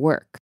gotten it to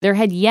work. There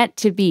had yet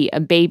to be a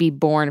baby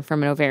born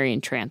from an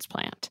ovarian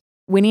transplant.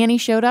 When Annie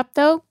showed up,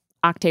 though,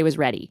 Octay was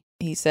ready.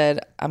 He said,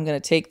 I'm going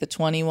to take the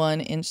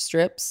 21-inch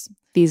strips.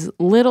 These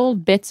little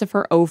bits of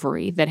her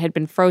ovary that had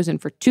been frozen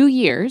for 2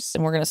 years.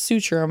 And we're going to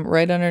suture them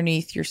right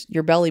underneath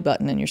your belly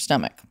button and your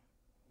stomach.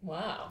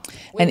 Wow.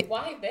 Wait,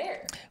 why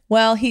there?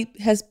 Well,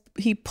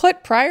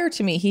 prior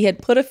to me, he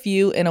had put a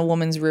few in a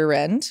woman's rear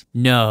end.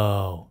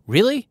 No.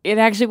 Really? It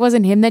actually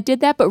wasn't him that did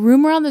that, but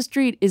rumor on the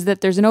street is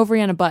that there's an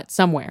ovary on a butt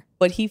somewhere.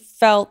 But he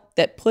felt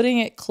that putting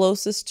it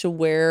closest to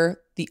where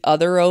the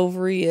other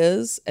ovary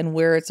is and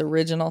where its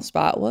original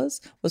spot was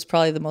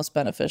probably the most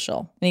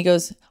beneficial. And he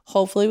goes,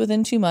 hopefully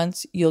within 2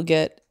 months, you'll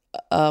get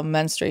a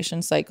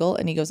menstruation cycle.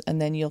 And he goes,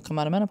 and then you'll come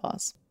out of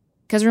menopause.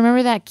 Because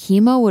remember that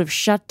chemo would have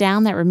shut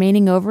down that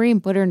remaining ovary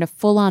and put her into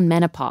full-on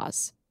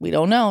menopause. We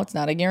don't know. It's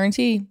not a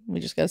guarantee.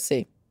 We just got to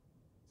see.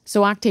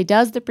 So Octay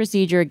does the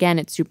procedure. Again,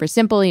 it's super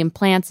simple. He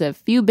implants a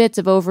few bits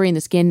of ovary in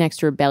the skin next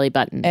to her belly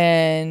button.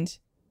 And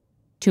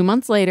 2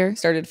 months later,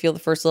 started to feel the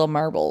first little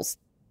marbles.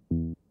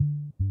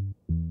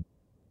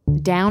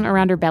 Down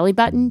around her belly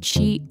button,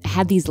 she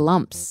had these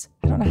lumps.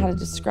 I don't know how to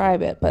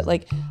describe it, but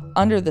like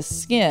under the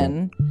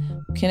skin,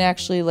 you can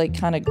actually like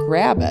kind of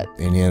grab it.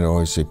 And he had to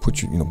always say,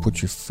 put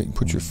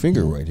your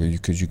finger right here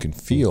because you can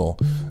feel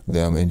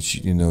them. And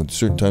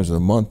certain times of the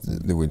month,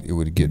 it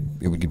would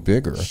get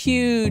bigger.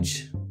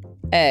 Huge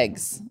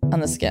eggs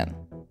on the skin.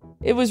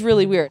 It was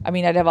really weird. I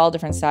mean, I'd have all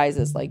different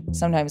sizes, like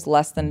sometimes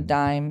less than a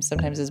dime,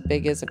 sometimes as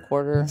big as a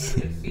quarter. What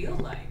did it feel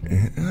like?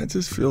 It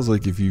just feels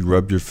like if you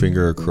rub your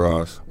finger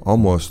across,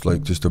 almost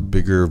like just a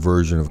bigger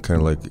version of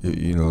kind of like,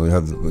 they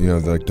have,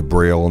 like the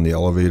braille in the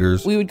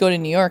elevators. We would go to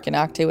New York and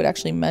Octay would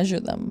actually measure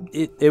them.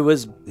 It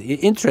was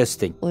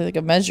interesting. Like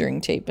a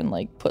measuring tape and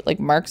like put like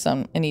marks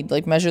on, and he'd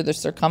like measure the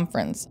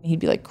circumference. He'd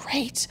be like,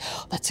 great,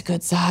 that's a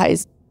good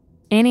size.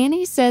 And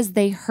Annie says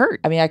they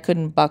hurt. I mean, I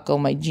couldn't buckle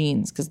my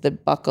jeans because the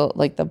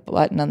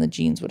button on the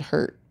jeans would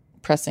hurt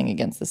pressing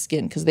against the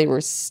skin because they were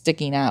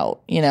sticking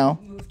out,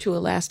 Move to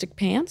elastic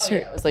pants? Oh,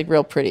 yeah, it was like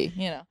real pretty,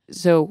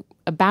 So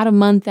about a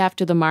month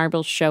after the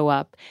marbles show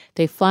up,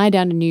 they fly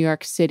down to New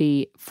York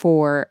City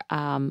for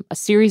a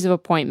series of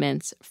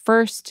appointments.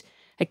 First,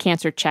 a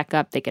cancer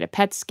checkup. They get a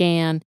PET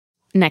scan.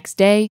 Next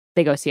day,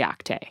 they go see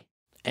Octay.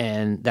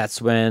 And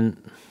that's when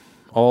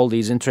all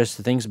these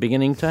interesting things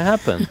beginning to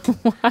happen.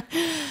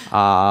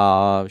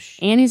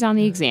 Annie's on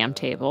the exam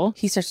table.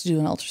 He starts to do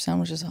an ultrasound,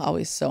 which is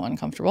always so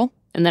uncomfortable.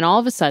 And then all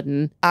of a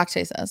sudden,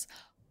 Octay says,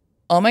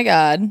 oh my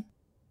God.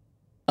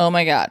 Oh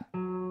my God.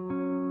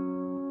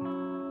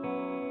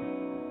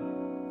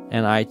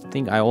 And I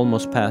think I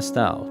almost passed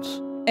out.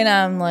 And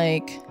I'm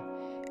like,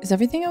 is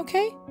everything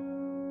okay?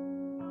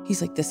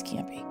 He's like, this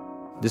can't be.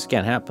 This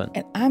can't happen.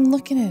 And I'm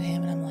looking at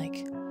him and I'm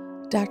like,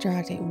 Dr.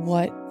 Octay,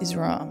 what is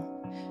wrong?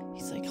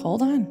 He's like,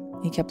 hold on.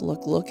 He kept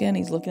looking.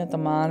 He's looking at the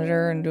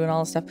monitor and doing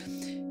all this stuff.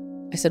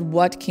 I said,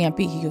 what can't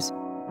be? He goes,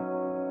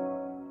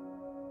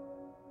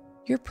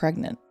 you're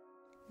pregnant.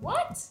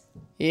 What?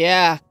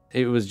 Yeah.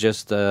 It was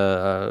just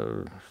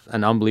an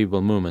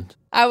unbelievable moment.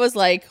 I was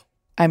like,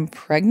 I'm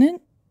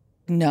pregnant?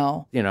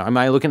 No. Am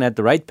I looking at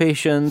the right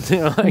patient?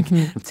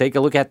 Take a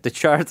look at the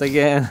charts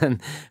again.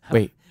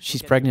 Wait,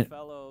 she's pregnant.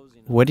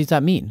 What does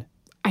that mean?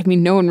 I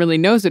mean, no one really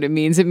knows what it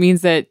means. It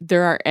means that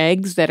there are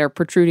eggs that are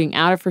protruding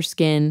out of her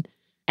skin,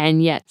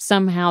 and yet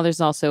somehow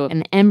there's also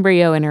an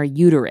embryo in her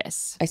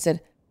uterus. I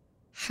said,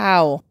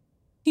 how?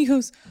 He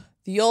goes,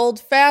 the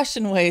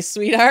old-fashioned way,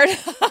 sweetheart.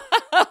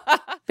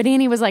 But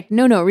Annie was like,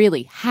 no,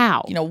 really,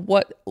 how?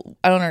 What?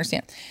 I don't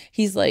understand.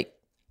 He's like,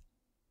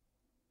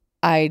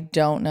 I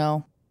don't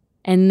know.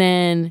 And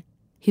then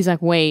he's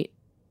like, wait.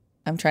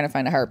 I'm trying to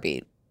find a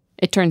heartbeat.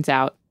 It turns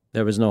out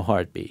There was no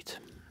heartbeat.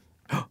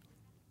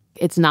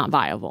 It's not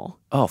viable.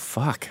 Oh,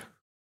 fuck.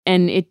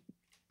 And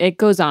it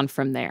goes on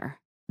from there.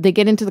 They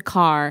get into the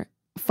car,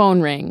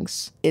 phone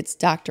rings. It's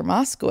Dr.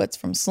 Moskowitz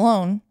from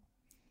Sloan.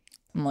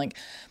 I'm like,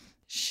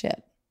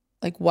 shit.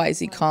 Like, why is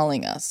he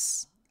calling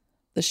us?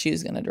 The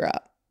shoe's going to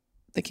drop.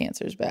 The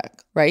cancer's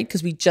back, right?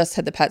 Because we just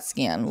had the PET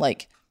scan,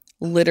 like,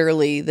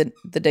 literally the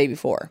day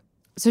before.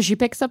 So she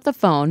picks up the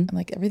phone. I'm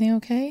like, everything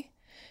okay?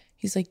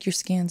 He's like, your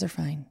scans are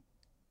fine.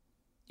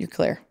 You're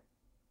clear.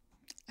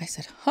 I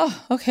said,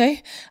 oh,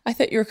 okay. I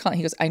thought you were calling.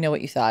 He goes, I know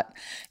what you thought.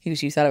 He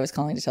goes, you thought I was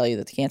calling to tell you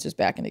that the cancer's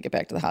back and to get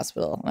back to the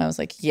hospital. And I was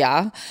like,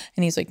 yeah.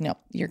 And he's like, no,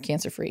 you're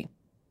cancer free.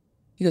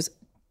 He goes,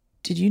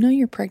 did you know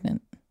you're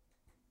pregnant?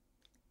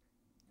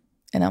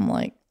 And I'm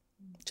like,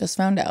 just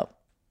found out.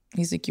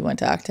 He's like, you went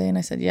to Octay? And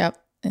I said, yep.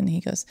 And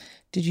he goes,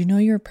 did you know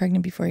you were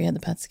pregnant before you had the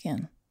PET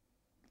scan?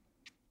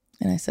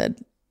 And I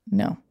said,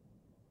 no.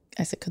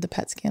 I said, could the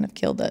PET scan have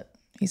killed it?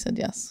 He said,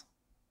 yes.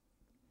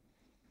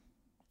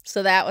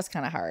 So that was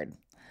kind of hard.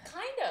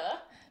 Kinda.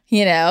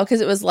 You know,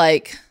 because it was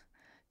like,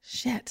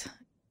 shit.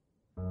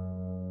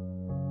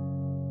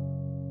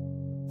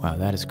 Wow,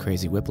 that is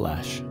crazy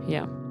whiplash.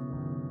 Yeah.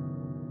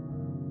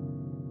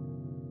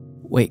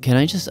 Wait, can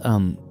I just, let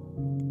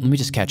me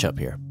just catch up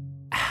here.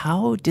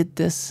 How did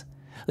this,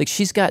 like,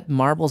 she's got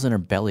marbles in her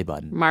belly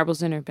button.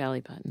 Marbles in her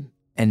belly button.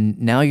 And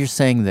now you're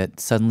saying that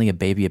suddenly a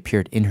baby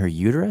appeared in her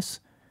uterus?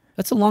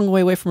 That's a long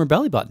way away from her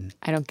belly button.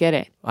 I don't get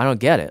it. I don't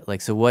get it.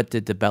 Like, so what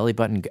did the belly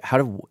button,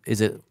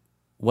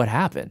 what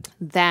happened?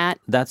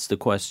 That's the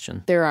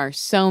question. There are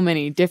so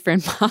many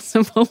different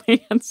possible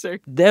answers.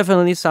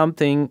 Definitely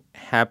something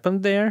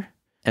happened there.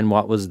 And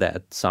what was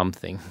that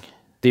something?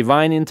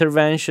 Divine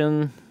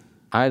intervention?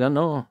 I don't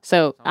know.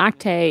 So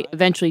Octay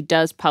eventually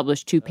does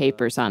publish 2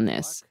 papers on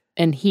this.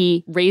 And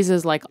he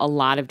raises like a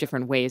lot of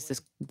different ways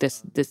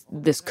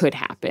this could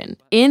happen.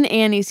 In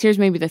Annie's, here's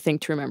maybe the thing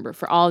to remember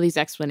for all these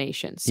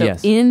explanations. So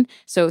yes.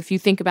 So if you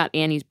think about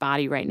Annie's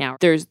body right now,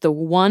 there's the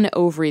one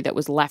ovary that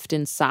was left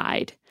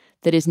inside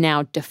that is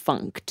now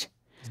defunct.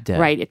 Dead.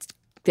 Right?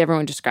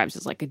 Everyone describes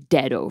it as like a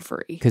dead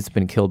ovary. Because it's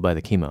been killed by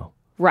the chemo.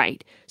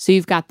 Right. So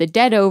you've got the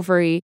dead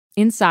ovary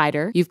inside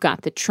her. You've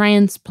got the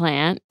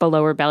transplant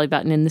below her belly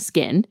button in the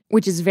skin,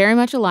 which is very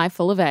much alive,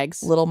 full of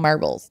eggs. Little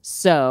marbles.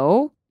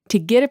 So to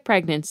get a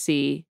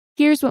pregnancy,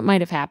 here's what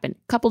might have happened.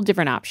 A couple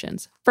different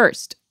options.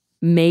 First,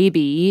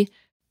 maybe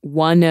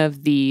one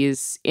of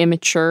these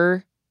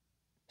immature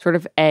sort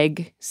of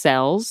egg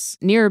cells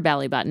near her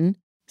belly button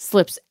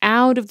slips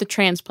out of the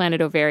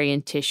transplanted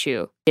ovarian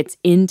tissue. It's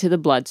into the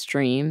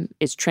bloodstream.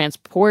 It's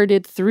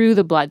transported through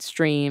the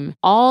bloodstream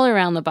all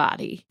around the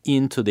body.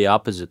 Into the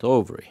opposite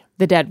ovary.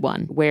 The dead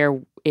one,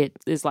 where it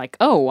is like,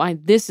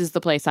 this is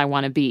the place I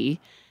want to be.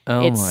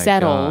 It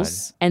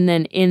settles, and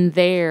then in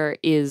there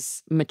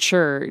is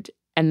matured,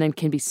 and then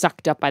can be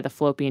sucked up by the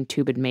fallopian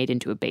tube and made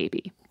into a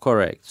baby.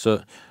 Correct.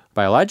 So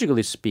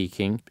biologically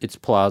speaking, it's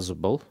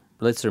plausible.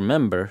 Let's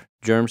remember,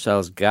 germ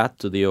cells got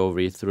to the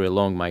ovary through a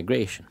long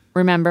migration.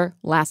 Remember,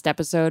 last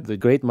episode? The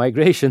Great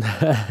Migration.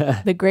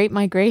 The Great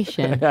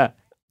Migration. But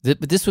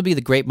this would be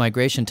the Great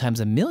Migration times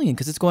 1,000,000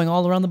 because it's going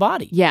all around the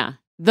body. Yeah.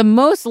 The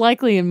most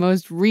likely and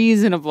most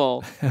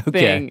reasonable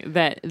thing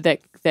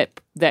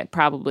that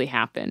probably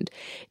happened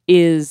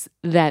is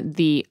that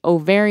the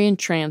ovarian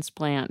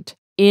transplant,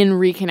 in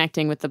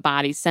reconnecting with the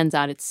body, sends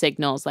out its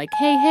signals like,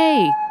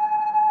 hey,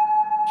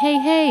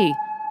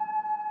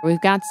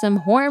 we've got some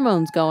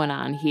hormones going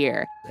on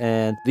here.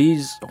 And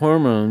these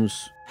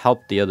hormones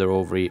help the other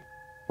ovary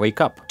wake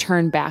up.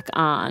 Turn back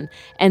on.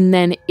 And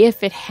then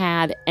if it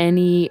had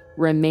any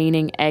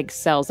remaining egg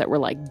cells that were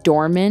like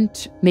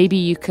dormant, maybe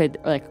you could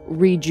like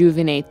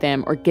rejuvenate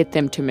them or get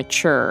them to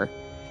mature,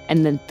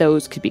 and then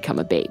those could become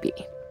a baby.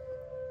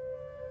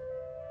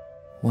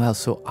 Well,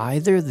 so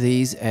either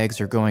these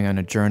eggs are going on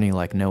a journey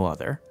like no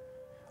other,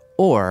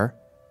 or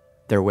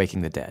they're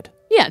waking the dead.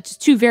 Yeah,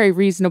 just 2 very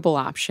reasonable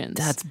options.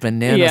 That's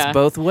bananas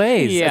both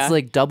ways. Yeah. That's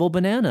like double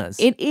bananas.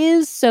 It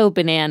is so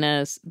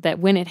bananas that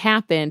when it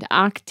happened,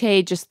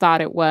 Octay just thought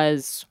it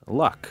was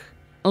luck.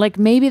 Like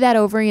maybe that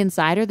ovary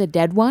inside her, the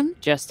dead one,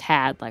 just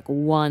had like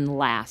one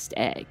last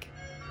egg.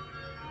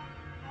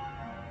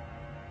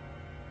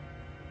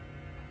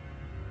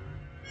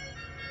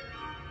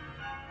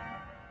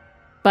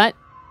 But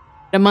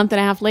a month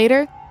and a half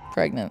later,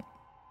 pregnant.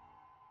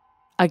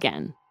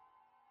 Again.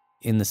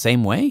 In the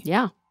same way?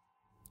 Yeah.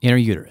 In her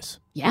uterus.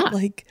 Yeah.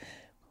 Like,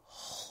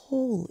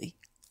 holy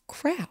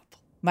crap.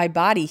 My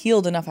body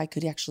healed enough I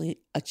could actually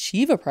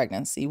achieve a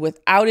pregnancy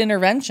without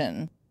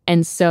intervention.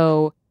 And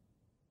so,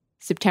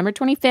 September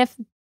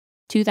 25th,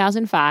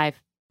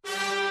 2005.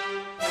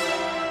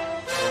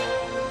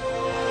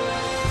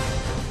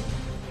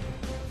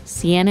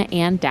 Sienna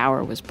Ann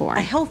Dower was born.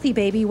 A healthy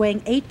baby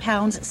weighing 8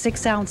 pounds,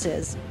 6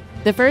 ounces.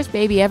 The first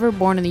baby ever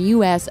born in the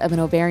U.S. of an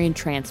ovarian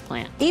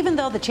transplant. Even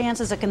though the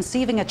chances of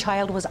conceiving a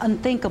child was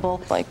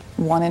unthinkable, like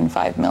 1 in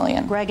 5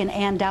 million. Greg and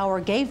Ann Dower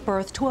gave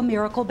birth to a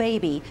miracle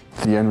baby.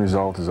 The end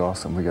result is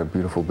awesome. We got a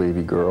beautiful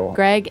baby girl.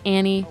 Greg,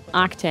 Annie,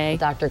 Octay,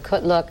 Dr.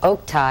 Kutlook,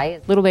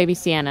 Oktay, little baby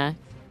Sienna.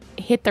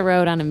 hit the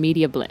road on a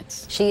media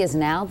blitz. She is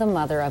now the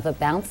mother of a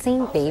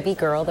bouncing baby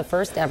girl, the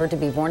first ever to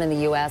be born in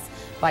the U.S.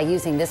 by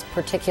using this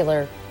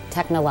particular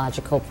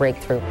technological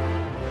breakthrough.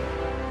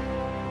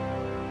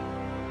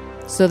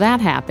 So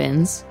that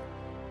happens.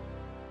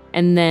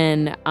 And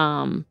then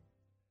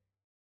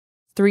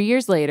 3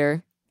 years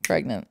later,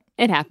 pregnant.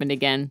 It happened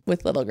again.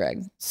 With little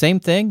Greg. Same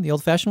thing, the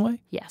old-fashioned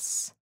way?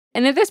 Yes.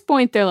 And at this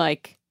point, they're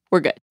like, we're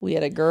good. We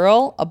had a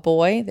girl, a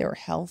boy. They were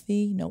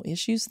healthy. No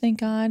issues, thank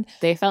God.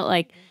 They felt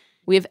like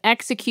we have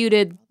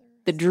executed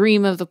the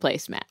dream of the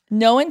placemat.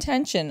 No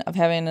intention of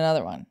having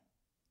another one.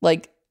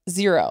 Like,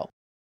 zero.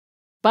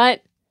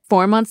 But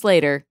 4 months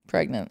later.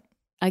 Pregnant.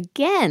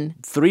 Again.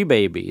 3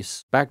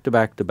 babies, back to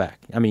back to back.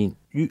 I mean,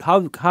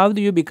 how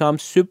do you become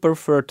super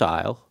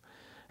fertile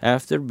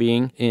after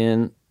being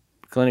in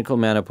clinical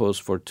menopause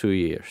for 2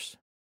 years?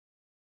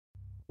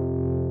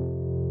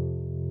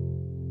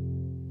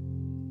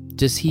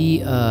 Does he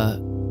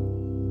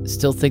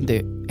still think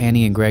that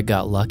Annie and Greg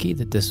got lucky,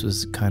 that this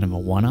was kind of a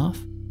one-off?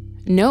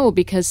 No,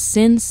 because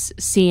since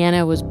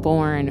Sienna was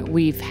born,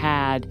 we've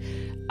had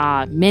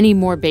many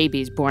more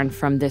babies born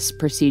from this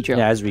procedure.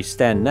 Yeah, as we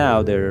stand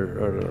now,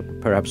 there are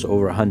perhaps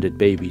over 100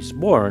 babies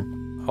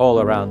born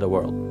all around the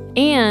world.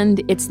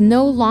 And it's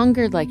no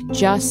longer like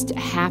just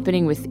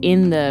happening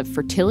within the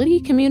fertility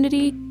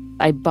community.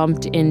 I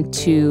bumped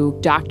into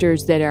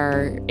doctors that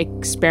are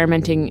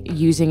experimenting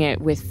using it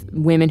with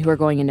women who are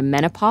going into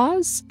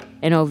menopause,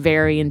 an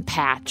ovarian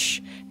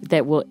patch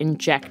that will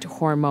inject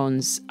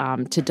hormones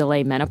to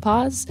delay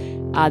menopause.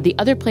 The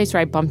other place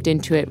where I bumped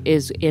into it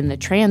is in the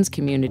trans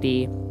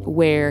community,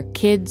 where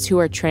kids who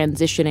are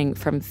transitioning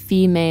from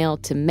female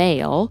to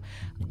male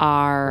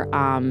are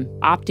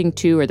opting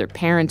to, or their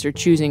parents are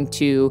choosing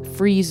to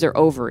freeze their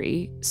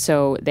ovary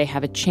so they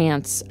have a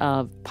chance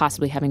of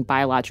possibly having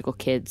biological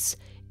kids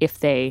if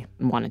they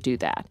want to do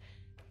that.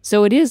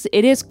 So it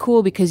is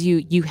cool because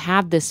you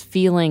have this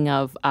feeling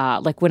of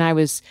like when I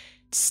was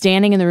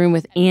standing in the room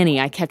with Annie,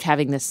 I kept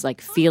having this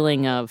like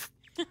feeling of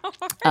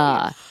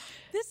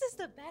This is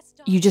the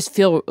best. You just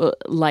feel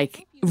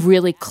like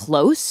really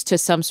close to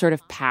some sort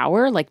of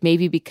power, like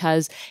maybe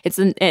because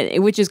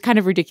which is kind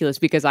of ridiculous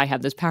because I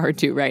have this power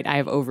too, right? I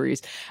have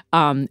ovaries.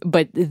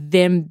 But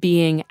them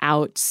being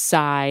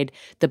outside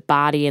the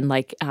body and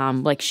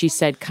like she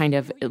said, kind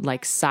of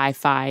like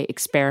sci-fi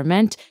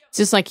experiment. It's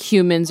just like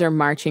humans are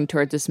marching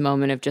towards this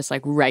moment of just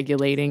like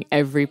regulating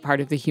every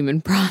part of the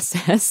human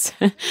process.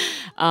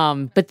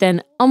 But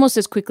then almost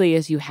as quickly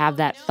as you have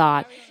that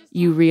thought,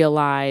 you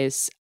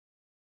realize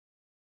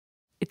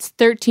it's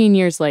 13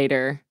 years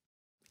later.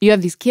 You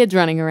have these kids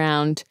running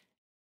around,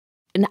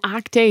 and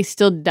Octay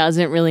still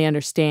doesn't really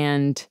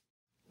understand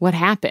what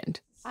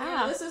happened.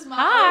 This is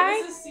Molly.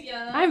 Hi. This is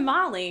Sienna. I'm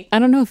Molly. I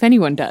don't know if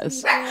anyone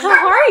does.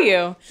 How are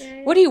you?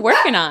 What are you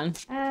working on?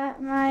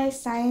 My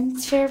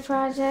science fair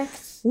project.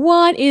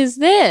 What is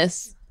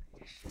this?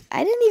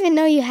 I didn't even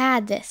know you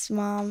had this,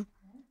 Mom.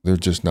 They're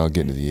just now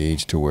getting to the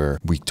age to where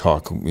we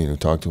talk to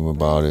them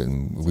about it,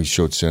 and we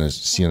showed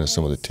Sienna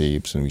some of the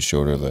tapes, and we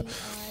showed her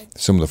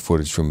some of the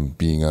footage from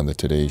being on the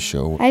Today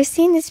Show. I've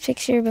seen this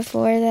picture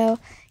before, though,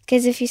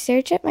 because if you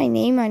search up my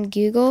name on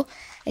Google,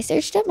 I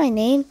searched up my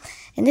name,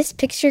 and this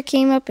picture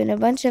came up in a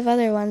bunch of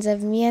other ones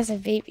of me as a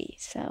baby,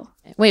 so.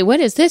 Wait, what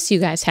is this you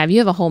guys have? You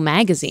have a whole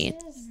magazine.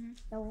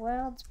 The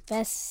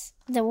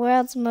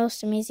world's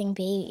most amazing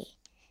baby.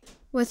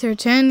 With her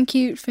 10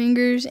 cute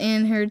fingers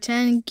and her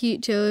 10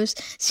 cute toes.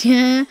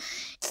 Yeah.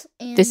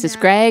 This is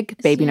Greg,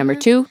 baby number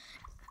 2.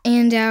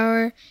 And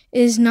our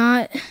is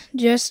not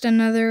just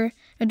another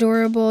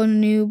adorable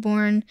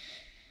newborn.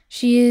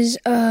 She is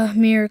a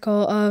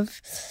miracle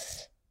of...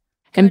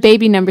 And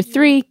baby number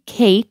 3,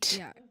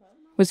 Kate,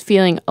 was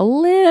feeling a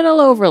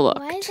little overlooked.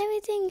 Why is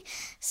everything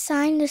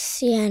signed to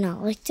Sienna?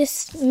 Like,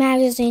 this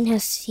magazine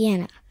has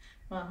Sienna.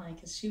 Well,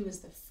 because she was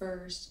the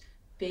first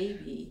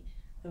baby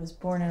that was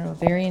born in an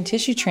ovarian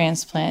tissue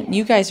transplant.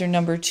 You guys are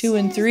number 2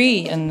 and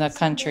 3 in the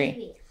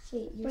country.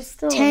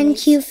 10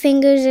 cute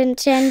fingers and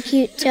 10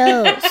 cute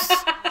toes.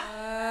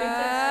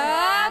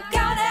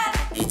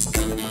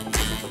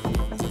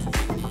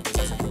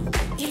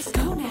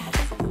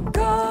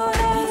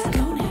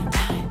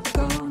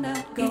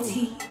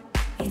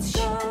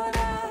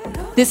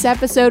 This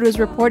episode was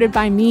reported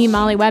by me,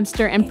 Molly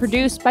Webster, and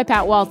produced by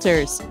Pat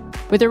Walters.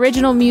 With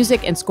original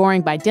music and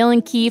scoring by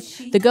Dylan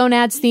Keefe, the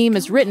Gonads theme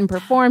is written,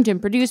 performed,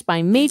 and produced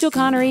by Majel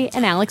Connery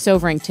and Alex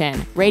Overington.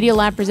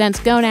 Radiolab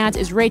Presents Gonads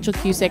is Rachel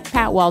Cusick,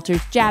 Pat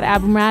Walters, Jad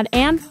Abumrad,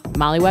 and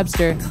Molly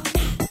Webster.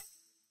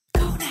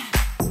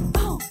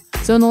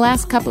 So in the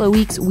last couple of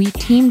weeks, we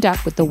teamed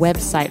up with the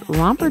website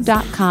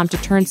romper.com to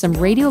turn some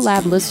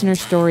Radiolab listener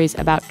stories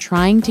about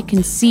trying to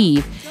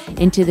conceive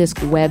into this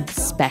web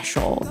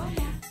special.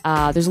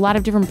 There's a lot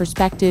of different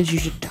perspectives. You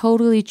should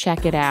totally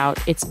check it out.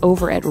 It's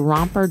over at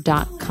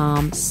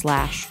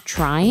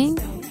romper.com/trying.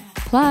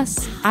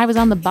 Plus, I was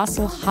on the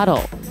Bustle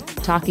Huddle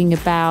talking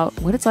about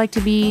what it's like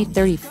to be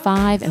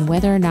 35 and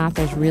whether or not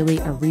there's really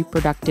a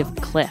reproductive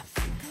cliff.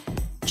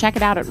 Check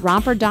it out at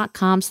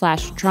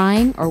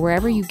romper.com/trying or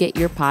wherever you get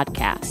your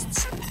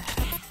podcasts.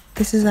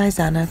 this is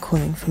Isana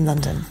calling from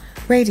London.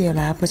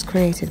 Radiolab was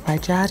created by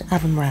Jad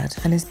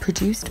Abumrad and is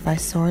produced by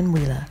Soren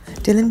Wheeler.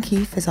 Dylan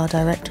Keefe is our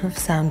Director of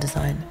Sound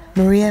Design.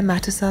 Maria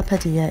Matasar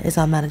Padilla is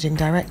our Managing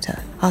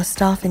Director. Our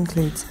staff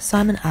includes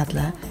Simon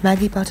Adler,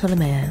 Maggie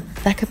Bartolomeo,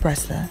 Becca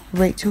Bressler,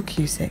 Rachel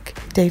Cusick,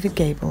 David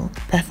Gable,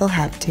 Bethel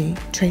Habti,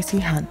 Tracy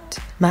Hunt,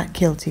 Matt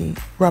Kilty,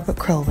 Robert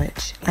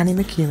Krulwich, Annie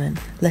McEwen,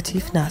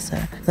 Latif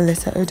Nasser,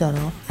 Melissa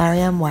O'Donnell,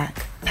 Ariane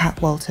Wack,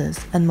 Pat Walters,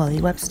 and Molly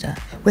Webster,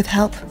 with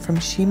help from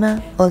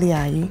Shima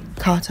Oliayi,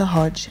 Carter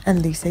Hodge,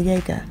 and Lisa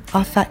Yeager.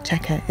 Our fact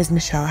checker is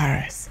Michelle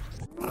Harris.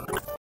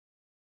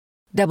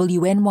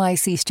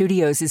 WNYC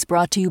Studios is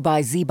brought to you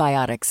by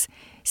ZBiotics.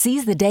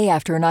 Seize the day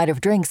after a night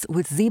of drinks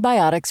with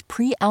ZBiotics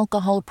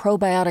pre-alcohol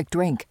probiotic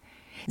drink.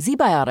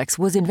 ZBiotics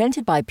was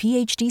invented by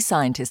PhD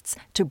scientists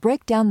to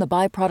break down the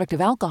byproduct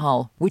of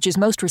alcohol, which is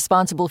most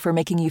responsible for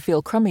making you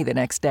feel crummy the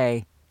next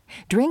day.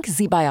 Drink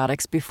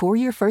ZBiotics before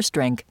your first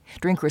drink,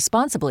 drink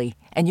responsibly,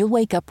 and you'll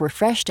wake up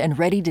refreshed and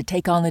ready to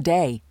take on the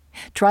day.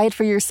 Try it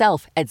for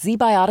yourself at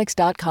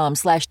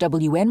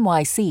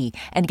zbiotics.com/WNYC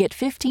and get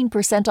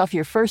 15% off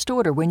your first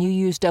order when you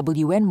use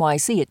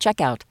WNYC at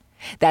checkout.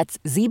 That's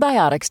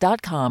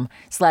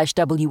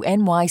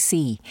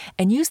zbiotics.com/WNYC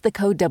and use the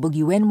code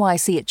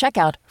WNYC at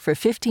checkout for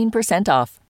 15% off.